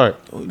not gonna start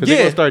because they're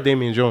gonna start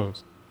Damian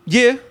Jones.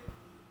 Yeah,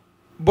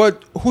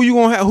 but who you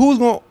gonna have? Who's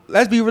gonna?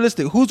 Let's be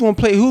realistic. Who's gonna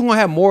play? Who's gonna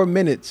have more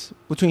minutes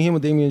between him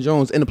and Damian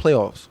Jones in the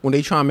playoffs when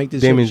they try and make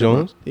this? Damian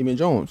Jones. Damian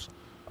Jones.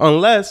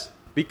 Unless,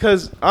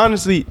 because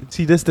honestly,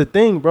 see, that's the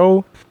thing,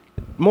 bro.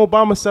 Mo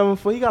Bamba 7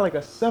 foot. He got like a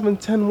 7'10"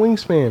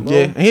 wingspan, bro.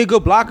 Yeah, and he a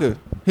good blocker.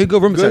 He a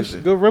good rim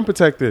protector. Good rim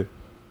protector.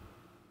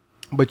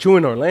 But you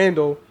in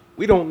Orlando,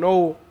 we don't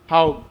know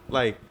how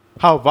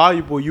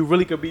valuable you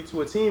really could be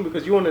to a team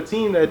because you on a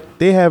team that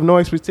they have no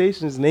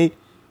expectations and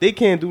they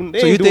can't do.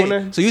 They ain't doing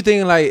that. So you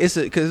thinking like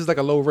because it's like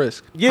a low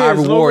risk, yeah, high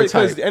it's reward low risk,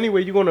 type.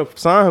 Anyway, you're gonna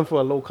sign him for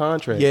a low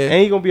contract. Yeah,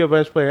 and he gonna be a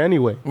bench player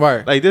anyway.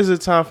 Right. Like this is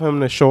a time for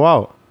him to show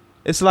out.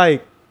 It's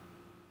like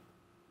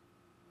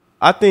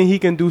I think he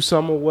can do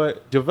some of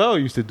what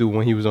JaVale used to do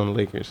when he was on the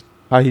Lakers.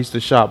 How he used to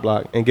shot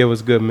block and give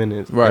us good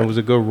minutes. Right. And was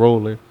a good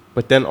roller.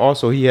 But then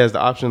also he has the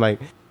option, like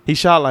he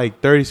shot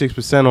like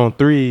 36% on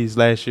threes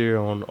last year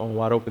on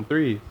wide open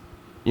threes.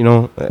 You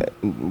know,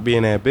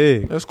 being that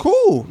big. That's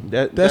cool.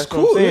 That's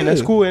cool. Yeah.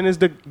 That's cool. And it's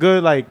the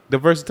good, like the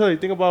versatility.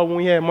 Think about when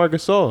we had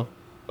Marcus Gasol.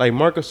 Like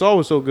Marcus Gasol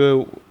was so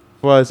good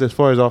for us as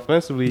far as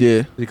offensively.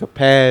 Yeah. He could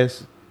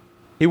pass.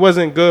 He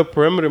wasn't good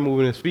perimeter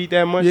moving his feet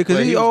that much. Yeah,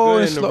 because he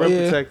was good in the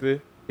rim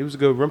protector. He was a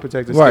good rim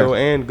protector still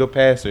and good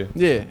passer.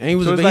 Yeah, and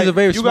he's a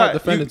very smart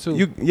defender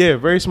too.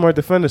 Very smart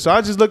defender. So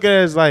I just look at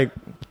it as like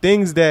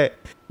things that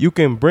you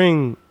can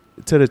bring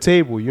to the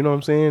table. You know what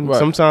I'm saying? Right.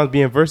 Sometimes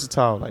being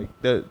versatile, like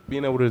that,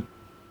 being able to,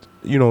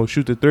 you know,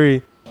 shoot the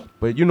three.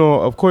 But you know,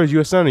 of course,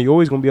 you're a center. You're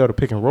always gonna be able to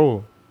pick and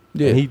roll.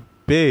 Yeah, and he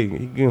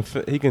big.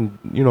 He can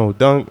you know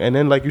dunk. And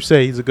then like you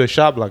say, he's a good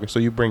shot blocker. So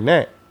you bring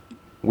that,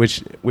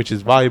 which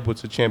is valuable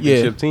to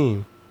championship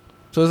team.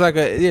 So it's like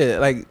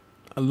a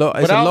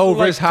low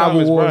risk, high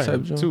reward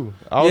type too.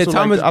 I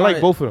like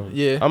both of them.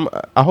 Yeah,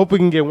 I hope we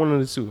can get one of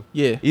the two.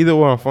 Yeah, either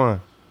one I'm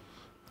fine.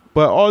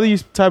 But all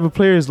these type of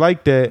players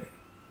like that,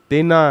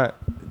 they not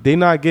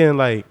getting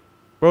like,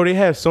 bro. They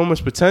have so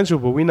much potential,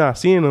 but we not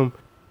seeing them.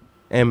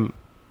 And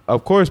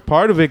of course,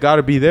 part of it got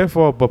to be their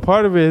fault, but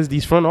part of it is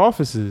these front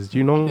offices.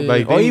 You know,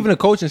 or even the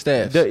coaching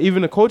staff.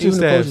 Even the coaching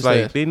staff,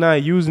 like they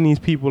not using these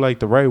people like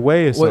the right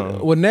way or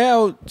something.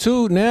 Well,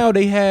 now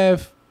they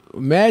have.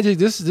 Magic,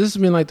 this has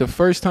been like the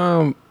first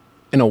time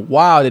in a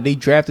while that they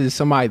drafted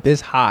somebody this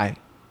high,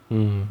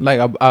 like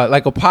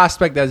a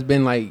prospect that's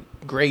been like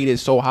graded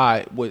so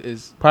high. What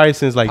is probably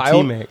since like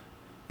T-Mac?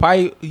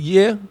 Probably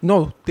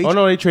no. They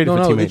traded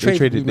for T-Mac.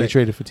 They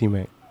traded for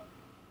T-Mac.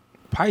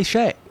 Probably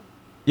Shaq.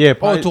 Yeah.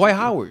 Dwight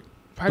Howard.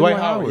 Dwight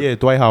Howard. Yeah,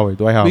 Dwight Howard.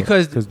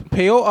 Because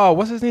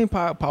what's his name?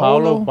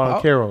 Paolo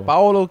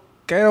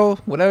Banchero,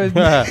 whatever his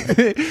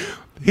name.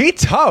 He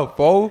tough,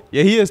 bro.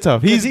 Yeah, he is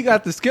tough. He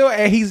got the skill,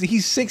 and he's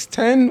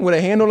 6'10" with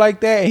a handle like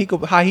that,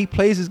 and how he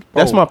plays his.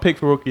 That's my pick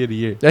for rookie of the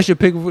year. That's your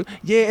pick for and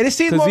it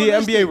seems because he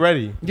NBA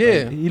ready.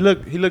 Yeah,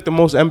 like, he looked the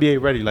most NBA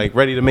ready, like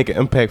ready to make an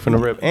impact from the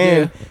rip.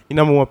 And he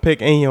number one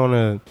pick, and he on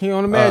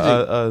the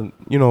Magic,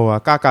 a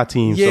Kaka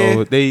team. Yeah.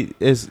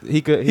 So he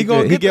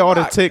get all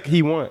the tick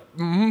he want.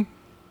 Mm-hmm.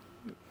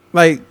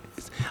 Like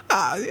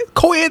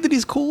Cole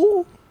Anthony's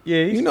cool.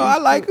 Yeah, I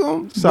like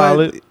him.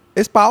 Solid.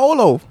 It's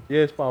Paolo.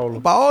 Yeah, it's Paolo.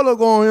 Paolo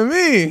going to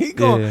me. He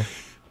going. Yeah.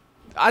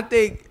 I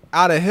think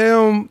out of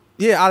him,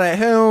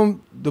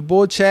 the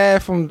boy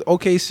Chad from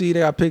OKC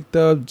that I picked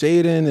up,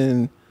 Jaden,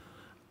 and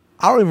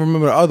I don't even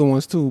remember the other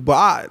ones too.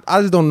 But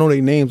I just don't know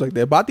their names like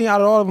that. But I think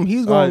out of all of them,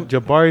 he's going.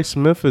 Jabari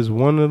Smith is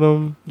one of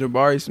them.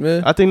 Jabari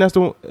Smith. I think that's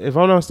the one. If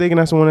I'm not mistaken,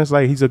 that's the one that's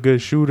like he's a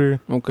good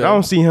shooter. Okay. I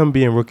don't see him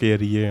being rookie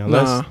of the year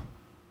unless.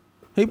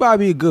 He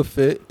probably be a good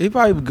fit. He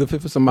probably be a good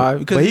fit for somebody.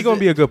 Because but he gonna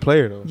be a good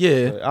player though.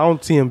 Yeah, but I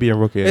don't see him being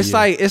rookie. It's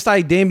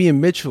like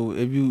Damian Mitchell.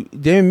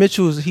 Damian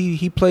Mitchell,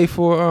 he played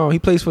for he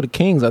plays for the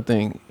Kings, I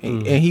think,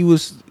 and he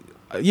was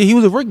a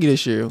rookie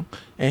this year,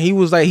 and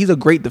he's a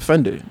great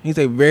defender. He's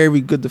a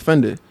very good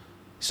defender.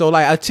 So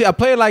like a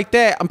player like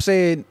that, I'm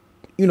saying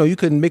you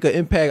could make an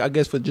impact, I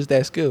guess, for just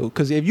that skill.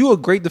 Because if you a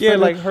great defender,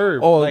 like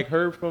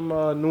Herb from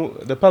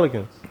the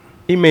Pelicans,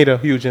 he made a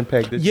huge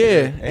impact this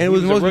year. And it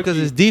was mostly because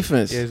his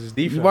defense. Yeah, his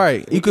defense.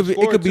 Right. It could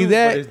be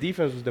that. But his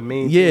defense was the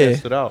main thing that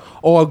stood out.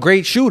 Or a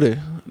great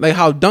shooter, like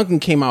how Duncan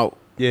came out.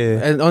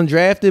 Yeah. And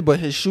undrafted, but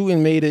his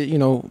shooting made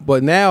it.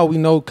 But now we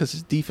know because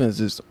his defense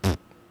is.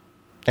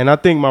 And I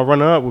think my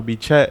runner-up would be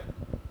Chet,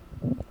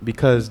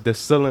 because the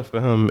ceiling for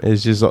him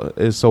is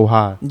so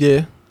high.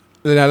 Yeah.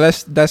 Now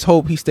let's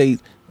hope he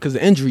stays, because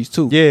the injuries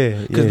too.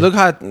 Yeah. Because look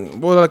how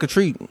like a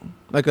tree,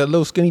 like a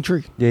little skinny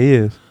tree. Yeah, he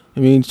is. I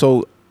mean,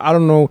 so I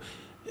don't know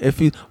if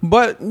he,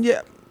 but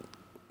yeah,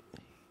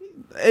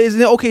 it's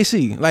in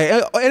OKC. Like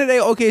at the end of the day,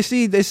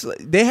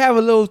 OKC they have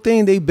a little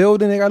thing they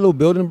building. They got little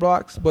building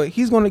blocks, but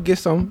he's gonna get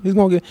some. He's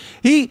gonna get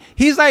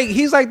he's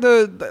like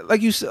the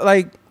like you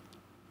like.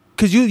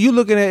 Cause you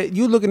looking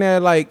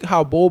at like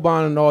how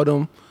Boban and all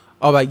them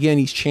are like getting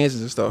these chances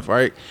and stuff,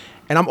 right?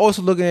 And I'm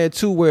also looking at it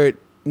too, where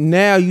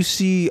now you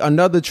see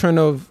another trend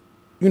of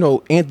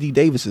Anthony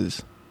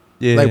Davis's,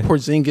 like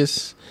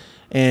Porzingis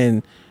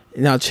and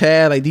now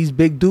Chad, like these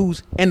big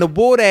dudes. And the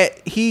boy that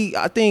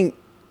I think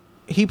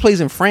he plays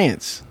in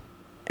France,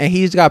 and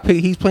he's got picked.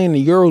 He's playing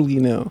in the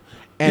EuroLeague now,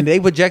 and they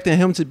projecting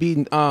him to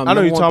be. I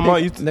know you're talking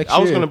about. I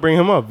was gonna bring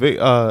him up,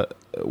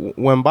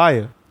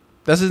 Wembanyama.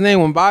 That's his name,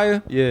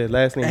 Wembanyama? Yeah,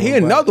 last name. And he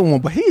another one,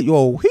 but he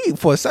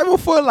for a 7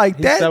 foot like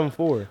he's that.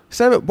 7'4".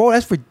 7, bro.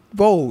 That's for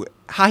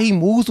how he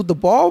moves with the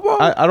ball, bro.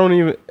 I don't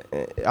even.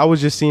 I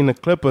was just seeing a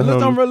clip of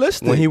him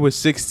unrealistic. When he was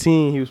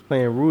 16. He was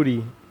playing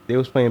Rudy. They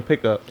was playing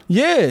pickup.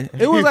 Yeah,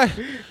 it was like,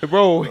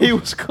 bro, he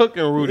was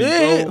cooking Rudy.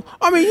 Yeah, bro.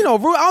 I mean, I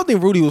don't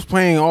think Rudy was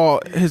playing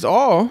his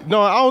all.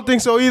 No, I don't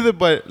think so either.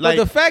 But like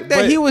the fact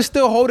that he was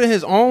still holding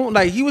his own,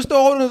 like he was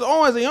still holding his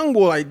own as a young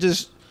boy, like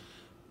just.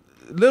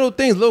 Little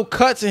things, little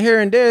cuts in here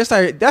and there. It's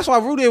like that's why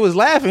Rudy was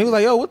laughing. He was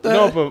like, "Yo, what the?"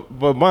 No,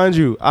 but mind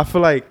you, I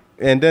feel like,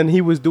 and then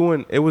he was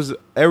doing. It was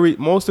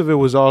most of it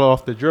was all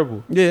off the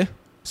dribble. Yeah.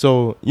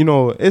 So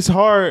it's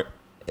hard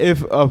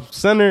if a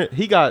center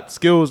he got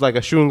skills like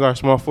a shooting guard,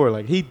 small forward.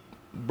 Like he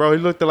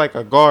looked like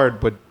a guard,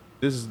 but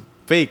this is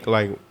fake.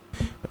 Like,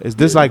 is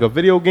this like a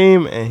video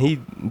game? And he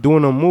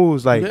doing them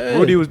moves like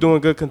Rudy was doing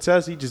good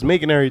contests. He just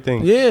making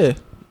everything. Yeah.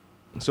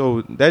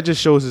 So that just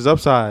shows his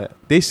upside.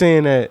 They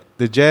saying that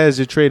the Jazz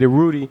just traded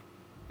Rudy,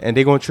 and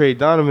they gonna trade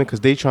Donovan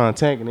because they trying to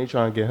tank and they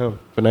trying to get him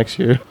for next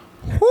year.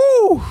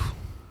 Whoo!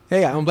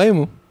 Hey, I don't blame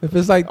him if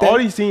it's like that. A lot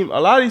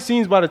of these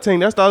teams by the tank.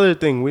 That's the other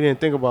thing we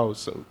didn't think about.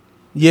 So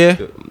yeah,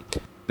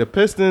 the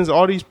Pistons,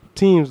 all these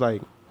teams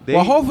like.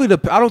 Hopefully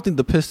I don't think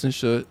the Pistons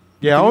should.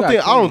 Yeah, I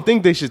don't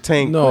think they should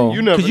tank. No,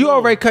 because you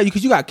already cut.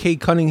 Because you got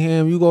Kate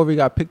Cunningham. You already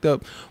got picked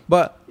up,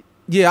 but.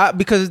 Yeah,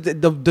 because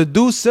the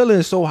dude's ceiling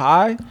is so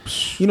high.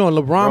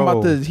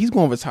 LeBron he's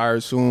going to retire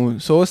soon.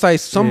 So it's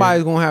like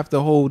somebody's going to have to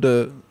hold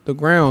the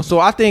ground. So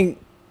I think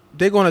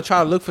they're going to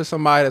try to look for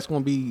somebody that's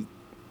going to be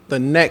the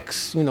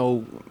next,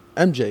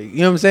 MJ. You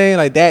know what I'm saying?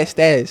 Like that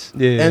status.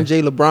 Yeah.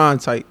 MJ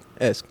LeBron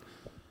type-esque.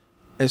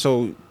 And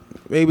so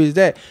maybe it's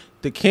that.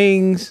 The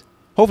Kings,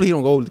 hopefully he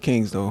don't go to the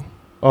Kings though.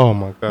 Oh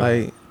my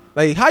God.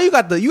 Like how you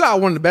got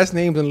one of the best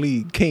names in the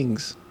league,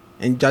 Kings,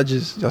 and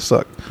y'all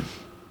suck.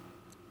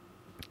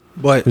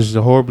 But this is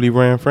a horribly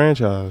ran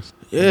franchise.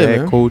 Yeah,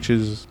 bad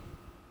coaches.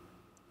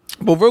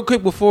 But real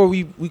quick before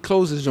we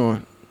close this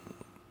joint,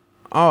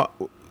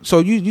 so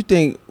you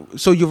think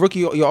your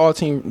rookie all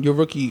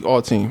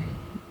team?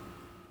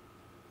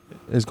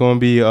 It's gonna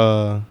be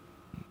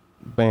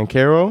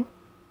Banchero,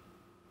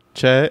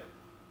 Chet,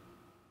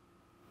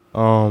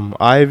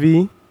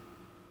 Ivy,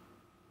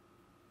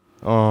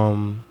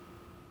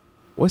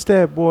 what's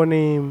that boy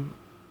name?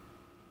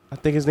 I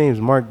think his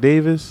name's Mark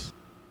Davis.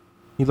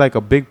 He's like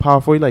a big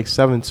power forward. He's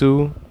like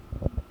 7'2".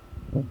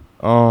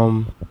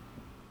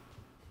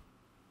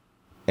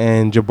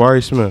 And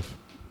Jabari Smith.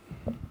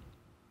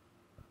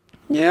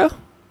 Yeah,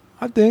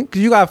 I think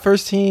because you got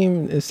first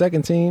team and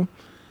second team.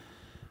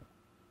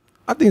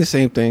 I think the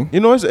same thing.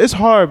 It's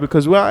hard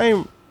because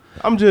I'm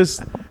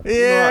just I'm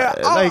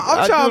trying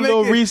to do a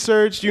little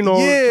research. Try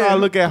to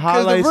look at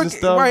highlights and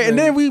stuff. Right, and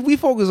then we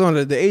focus on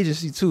the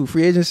agency too,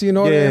 free agency and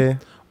all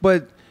that.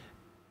 But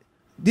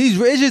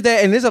it's just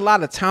that, and there's a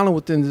lot of talent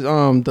within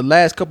the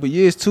last couple of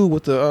years too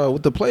with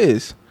the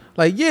players.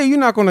 Like, yeah, you're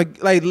not gonna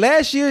like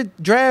last year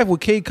draft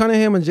with Kate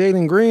Cunningham and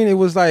Jalen Green. It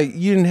was like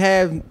you didn't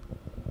have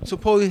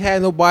supposedly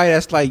had nobody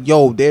that's like,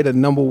 yo, they're the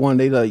number one.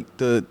 They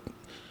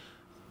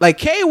like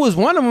Kate was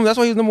one of them. That's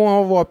why he's number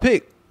one overall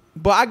pick.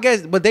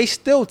 But they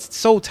still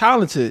so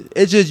talented.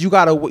 It's just you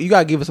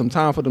gotta give it some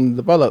time for them to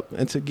develop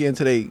and to get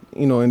into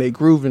in their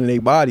groove and in their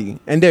body.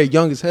 And they're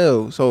young as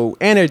hell. So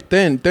and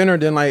they're thinner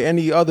than like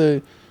any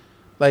other.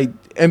 Like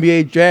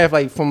NBA draft,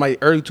 like from like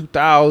early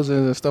 2000s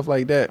and stuff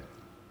like that.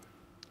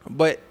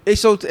 But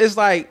it's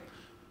like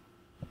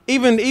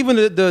even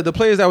the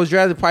players that was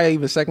drafted probably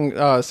even second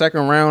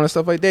round and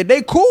stuff like that.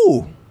 They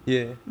cool.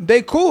 Yeah,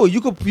 they cool. You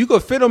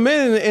could fit them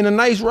in a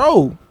nice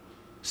role,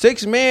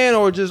 6-man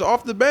or just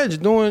off the bench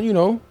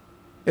doing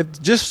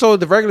if just so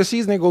the regular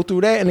season they go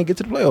through that and they get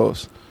to the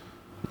playoffs.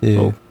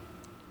 Yeah.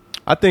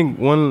 I think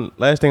one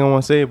last thing I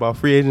want to say about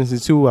free agency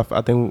too.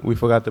 I think we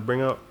forgot to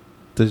bring up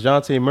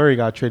DeJounte Murray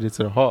got traded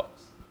to the Hawks.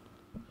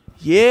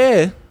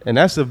 Yeah, and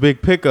that's a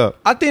big pickup.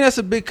 I think that's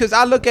a big because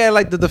I look at it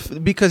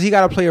like because he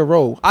got to play a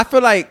role. I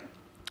feel like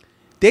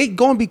they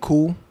gonna be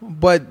cool,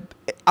 but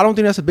I don't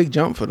think that's a big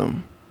jump for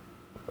them.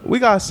 We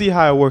gotta see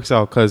how it works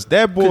out because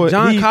that boy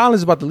John Collins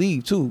is about to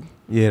leave too.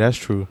 Yeah, that's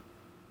true.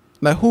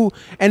 Like who?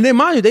 And then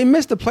mind you, they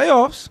missed the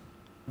playoffs.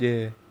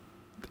 Yeah,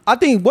 I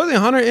think wasn't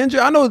Hunter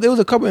injured. I know there was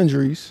a couple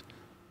injuries,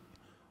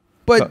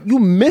 but you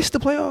missed the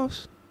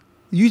playoffs.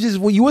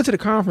 You went to the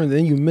conference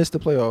and you missed the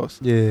playoffs.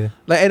 Yeah.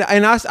 Like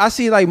and I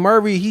see like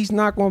Murray, he's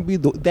not going to be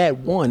that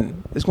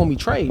one. It's going to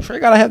be Trey. Trey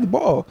got to have the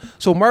ball.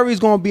 So Murray's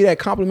going to be that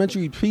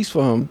complimentary piece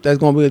for him. That's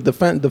going to be a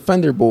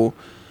defender bull,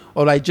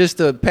 or like just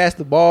to pass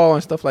the ball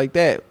and stuff like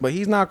that. But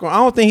he's not going. I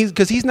don't think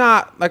because he's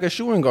not like a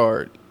shooting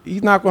guard.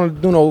 He's not going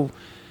to do no.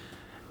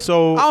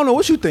 So I don't know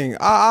what you think.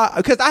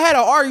 Because I had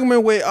an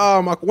argument with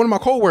one of my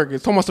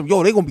coworkers. Told myself,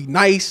 "Yo, they gonna be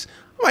nice."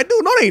 I'm like,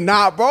 "Dude, no, they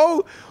not,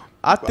 bro."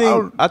 I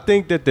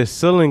think that the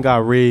ceiling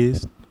got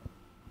raised.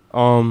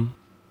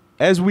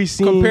 As we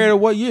seen compared to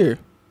what year?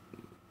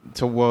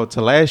 To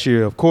last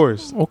year, of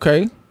course.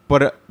 Okay.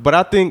 But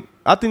I think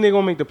they're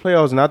gonna make the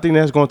playoffs, and I think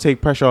that's gonna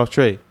take pressure off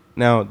Trey.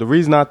 Now the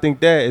reason I think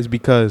that is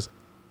because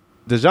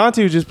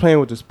DeJounte was just playing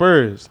with the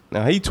Spurs.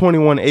 Now he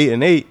 21,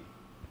 8-8.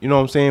 You know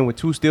what I'm saying, with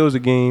 2 steals a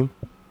game,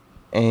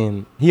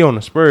 and he on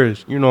the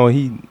Spurs. You know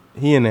he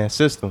in that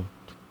system.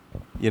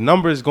 Your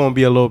number is gonna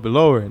be a little bit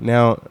lower.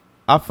 Now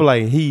I feel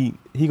like he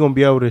gonna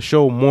be able to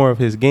show more of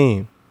his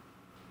game.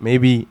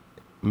 Maybe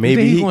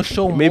he's gonna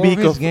show more of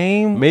his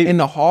game in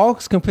the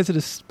Hawks compared to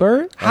the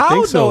Spurs.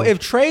 How though? If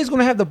Trey's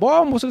gonna have the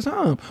ball most of the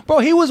time, bro,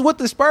 he was with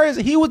the Spurs.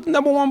 He was the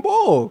number 1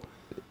 ball.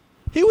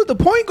 He was the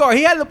point guard.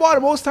 He had the ball the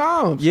most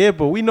times. Yeah,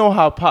 but we know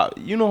how Pop.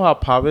 You know how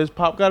Pop is.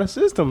 Pop got a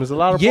system. There's a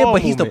lot of ball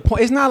but he's movement. the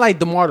point. It's not like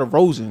DeMar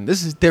DeRozan.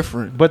 This is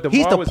different. But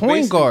he's the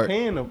point guard.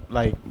 Paying him,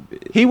 like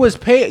he was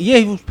paid. Yeah,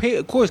 he was paid,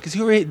 of course, because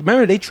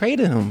remember they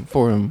traded him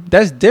for him.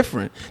 That's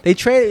different. They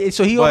traded,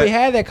 so he already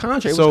had that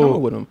contract. It was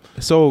coming with him.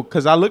 So,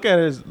 because I look at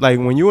it as like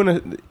when you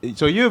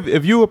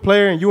if you a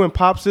player and you in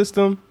Pop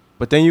system,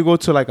 but then you go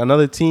to like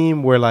another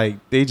team where like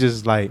they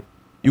just like.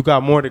 You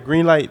got more of the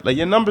green light, like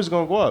your numbers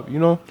gonna go up, you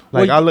know.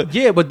 Like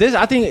but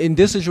I think in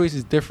this situation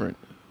is different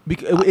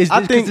because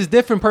it's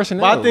different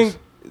personnel. I think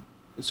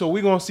so.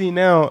 We gonna see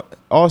now.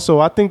 Also,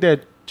 I think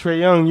that Trae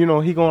Young, you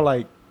know, he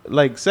gonna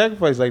like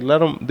sacrifice, like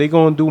let him. They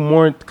gonna do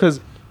more because,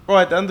 bro.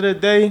 At the end of the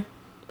day,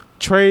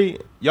 Trae,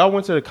 y'all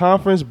went to the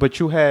conference, but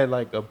you had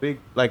like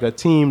a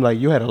team, like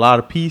you had a lot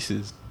of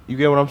pieces. You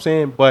get what I'm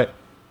saying? But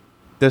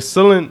the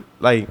ceiling,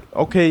 like,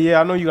 okay, yeah,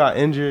 I know you got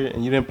injured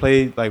and you didn't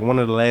play like one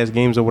of the last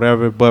games or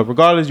whatever, but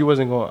regardless, you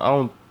wasn't going. I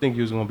don't think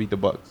you was gonna beat the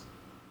Bucks,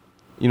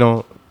 you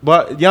know.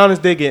 But Giannis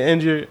did get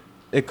injured.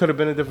 It could have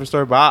been a different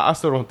story, but I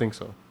still don't think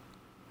so.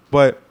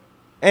 But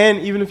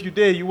even if you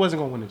did, you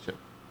wasn't gonna win the chip.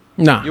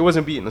 Nah, you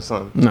wasn't beating the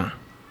Suns. Nah.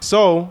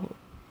 So,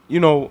 you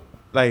know,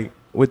 like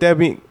with that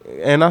being,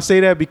 and I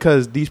say that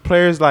because these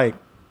players like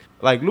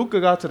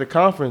Luka got to the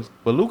conference,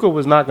 but Luka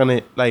was not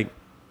gonna like.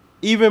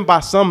 Even by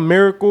some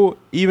miracle,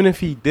 even if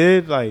he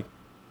did, like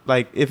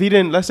if he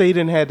didn't, let's say he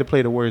didn't have to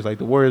play the Warriors, like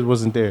the Warriors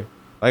wasn't there.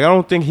 Like I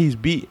don't think he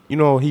beating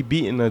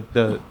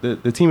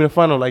the team in the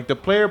final. Like the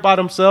player by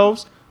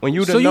themselves, when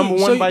you number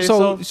one by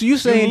yourself. So you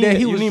saying that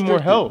you need more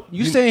help?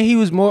 You saying he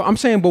was more? I'm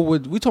saying, but we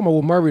talking about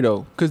with Murray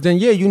though, because then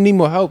you need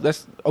more help.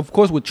 That's of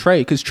course with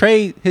Trey, because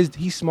Trey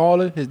he's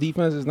smaller, his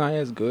defense is not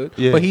as good.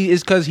 Yeah. But he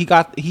is because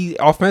he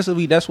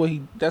offensively that's what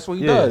he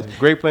does.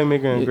 Great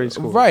playmaker and great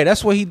scorer. Right,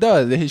 that's what he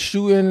does. His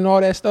shooting and all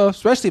that stuff,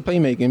 especially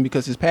playmaking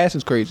because his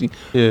passing's crazy.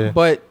 Yeah.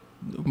 But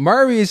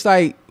Murray is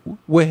like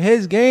with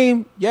his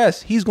game,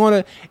 yes, he's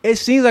gonna. It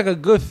seems like a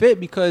good fit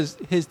because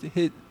his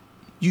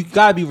you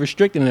gotta be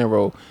restricted in that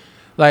role.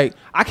 Like,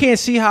 I can't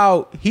see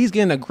how he's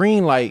getting a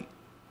green light,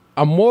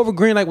 more of a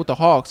green light with the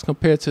Hawks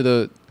compared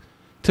to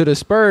the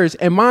Spurs.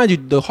 And mind you,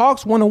 the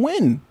Hawks want to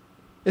win.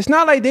 It's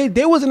not like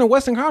they was in the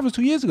Western Conference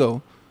 2 years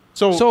ago.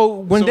 So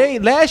when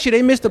last year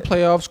they missed the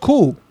playoffs,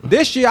 cool.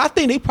 This year I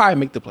think they probably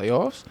make the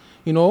playoffs,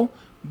 you know.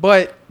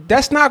 But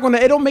that's not gonna.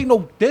 It don't make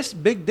this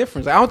big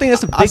difference. I don't think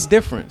that's a big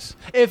difference.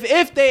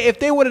 If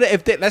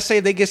they let's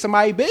say they get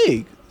somebody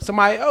big.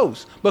 Somebody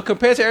else, but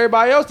compared to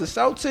everybody else, the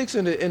Celtics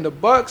and the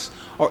Bucks,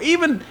 or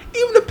even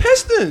the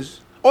Pistons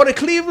or the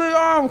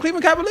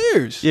Cleveland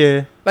Cavaliers,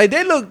 yeah, like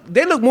they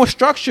look more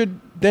structured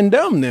than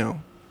them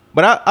now.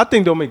 But I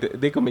think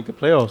they could make the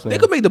playoffs. Now. They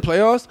could make the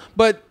playoffs,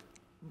 but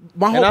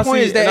my whole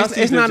point is that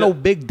it's not no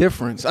big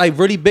difference, like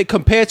really big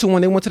compared to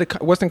when they went to the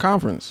Western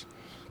Conference,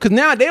 because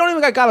now they don't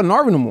even got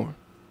Gallinari no more.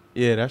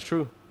 Yeah, that's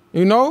true.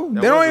 You know,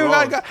 they don't even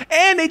got,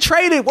 and they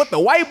traded the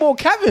white boy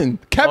Kevin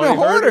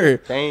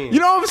Huerter. You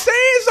know what I'm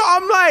saying? So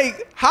I'm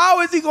like,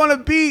 how is he gonna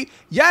be?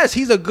 Yes,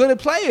 he's a good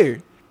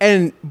player,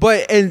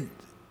 but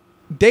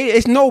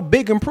it's no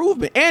big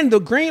improvement. And the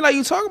green, like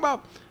you talking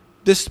about,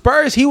 the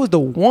Spurs, he was the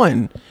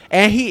one,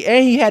 and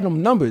he had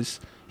them numbers.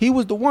 He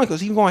was the one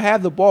because he's gonna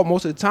have the ball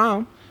most of the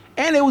time,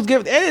 And it was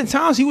giving. And at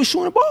times he was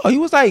shooting the ball. He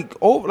was like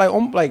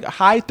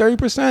high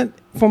 30%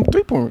 from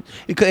 3-point.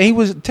 Because he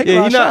was taking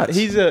a lot of shots.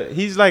 He's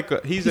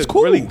a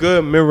cool. really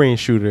good mid-range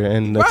shooter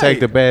and attack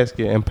the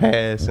basket and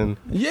pass and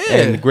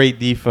great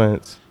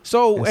defense.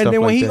 So and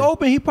then when he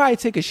opened, he probably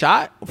take a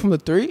shot from the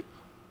 3.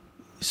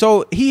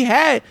 So he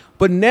had,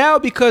 but now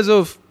because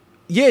of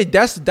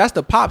that's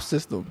the pop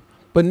system.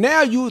 But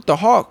now you with the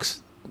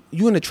Hawks,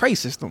 you in the Trey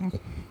system.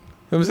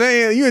 You know what I'm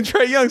saying? You in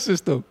Trae Young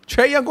system.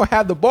 Trae Young gonna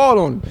have the ball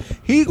on him.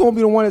 He gonna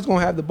be the one that's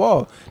gonna have the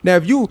ball. Now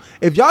if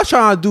y'all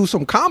trying to do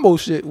some combo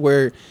shit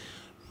where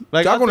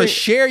y'all gonna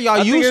share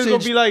y'all usage, I think it's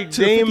gonna be like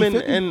Dame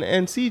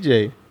and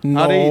CJ.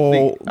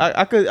 No,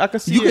 I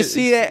could see. You can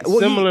see that.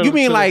 Well, you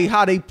mean like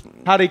how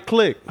they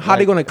click? How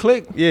they gonna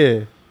click?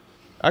 Yeah,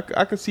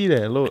 I could see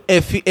that. Look,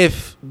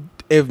 if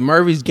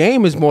Murray's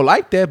game is more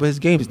like that, but his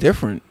game is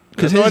different.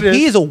 Because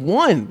he is a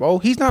 1, bro.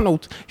 He's not no.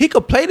 He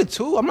could play the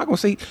 2. I'm not gonna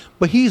say,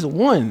 but he's a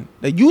 1.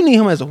 Like you need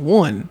him as a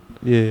 1.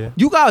 Yeah.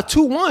 You got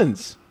 2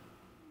 1s.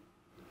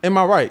 Am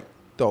I right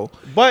though?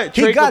 But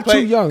he got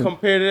too young.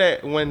 Compared to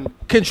that, when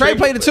can Trae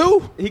play the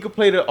 2? He could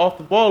play off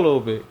the ball a little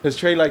bit because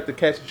Trae like to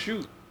catch and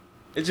shoot.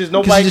 It's just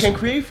nobody can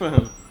create for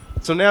him.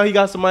 So now he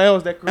got somebody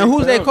else that creates. And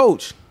who's their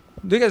coach?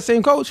 They got the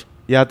same coach?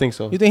 Yeah, I think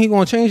so. You think he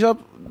gonna change up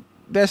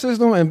that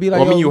system and be like?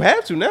 Well, I mean, you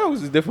have to now.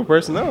 It's a different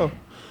personnel.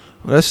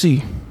 Well, let's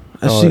see.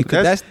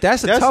 That's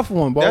a tough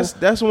one, bro.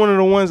 That's one of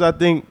the ones I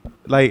think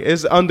like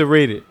it's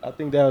underrated. I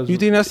think that was. You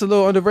think that's a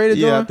little underrated?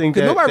 Yeah, I think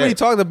that nobody really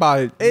talked about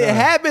it. It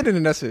happened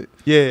and that's it.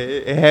 Yeah,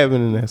 it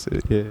happened and that's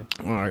it. Yeah.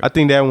 All right. I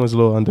think that one's a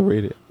little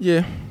underrated.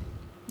 Yeah,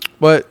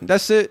 but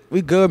that's it.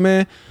 We good,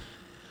 man.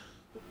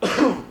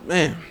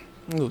 Man, I'm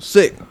a little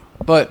sick,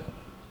 but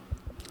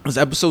it's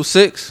episode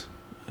 6.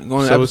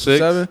 Going to episode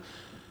 7.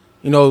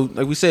 You know,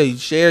 like we said,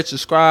 share,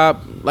 subscribe,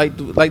 like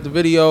the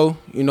video.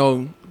 You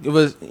know, give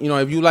us. You know,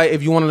 if you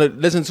want to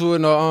listen to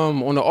it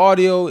on the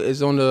audio,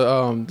 it's on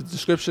the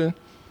description.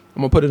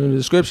 I'm gonna put it in the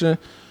description.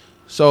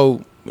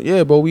 So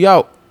yeah, but we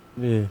out.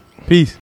 Yeah. Peace.